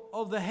table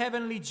of the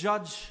heavenly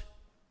judge.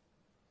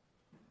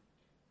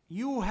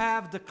 You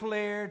have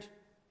declared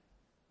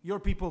your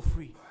people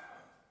free.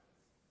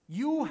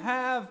 You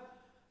have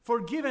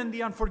forgiven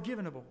the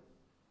unforgivable.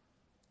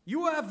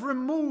 You have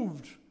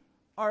removed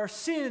our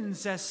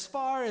sins as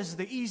far as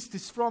the east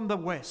is from the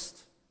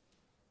west.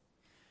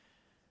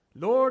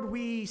 Lord,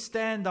 we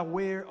stand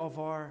aware of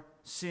our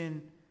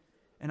sin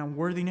and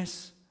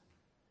unworthiness,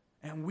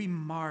 and we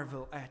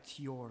marvel at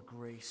your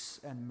grace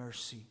and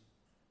mercy.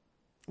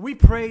 We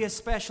pray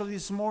especially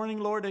this morning,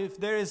 Lord, if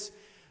there is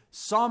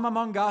some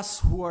among us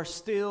who are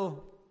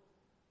still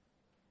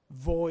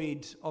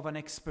void of an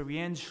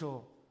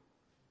experiential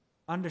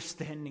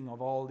understanding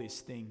of all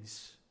these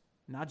things,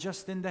 not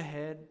just in the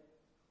head,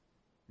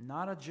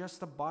 not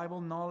just a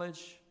Bible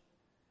knowledge,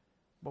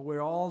 but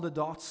where all the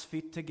dots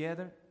fit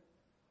together.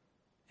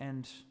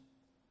 and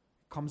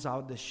comes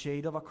out the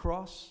shade of a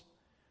cross,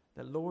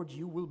 that, Lord,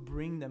 you will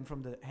bring them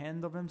from the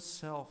hand of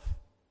himself.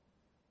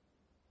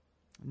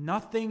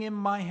 Nothing in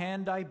my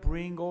hand I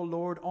bring, O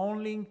Lord,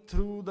 only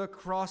through the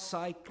cross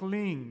I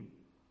cling.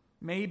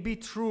 May it be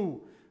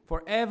true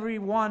for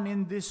everyone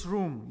in this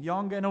room,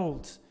 young and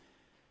old.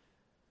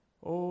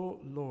 O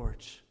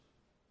Lord,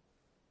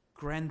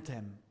 grant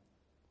them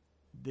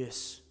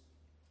this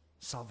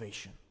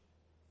salvation.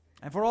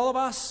 And for all of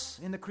us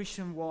in the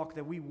Christian walk,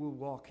 that we will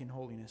walk in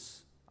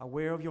holiness,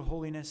 aware of your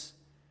holiness,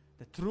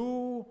 that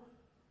through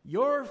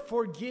your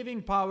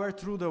forgiving power,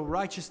 through the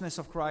righteousness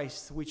of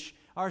Christ, which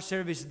our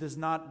service does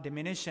not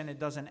diminish and it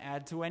doesn't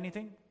add to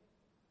anything,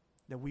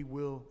 that we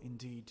will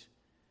indeed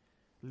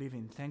live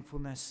in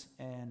thankfulness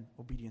and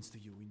obedience to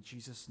you. In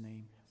Jesus'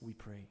 name we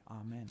pray.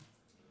 Amen.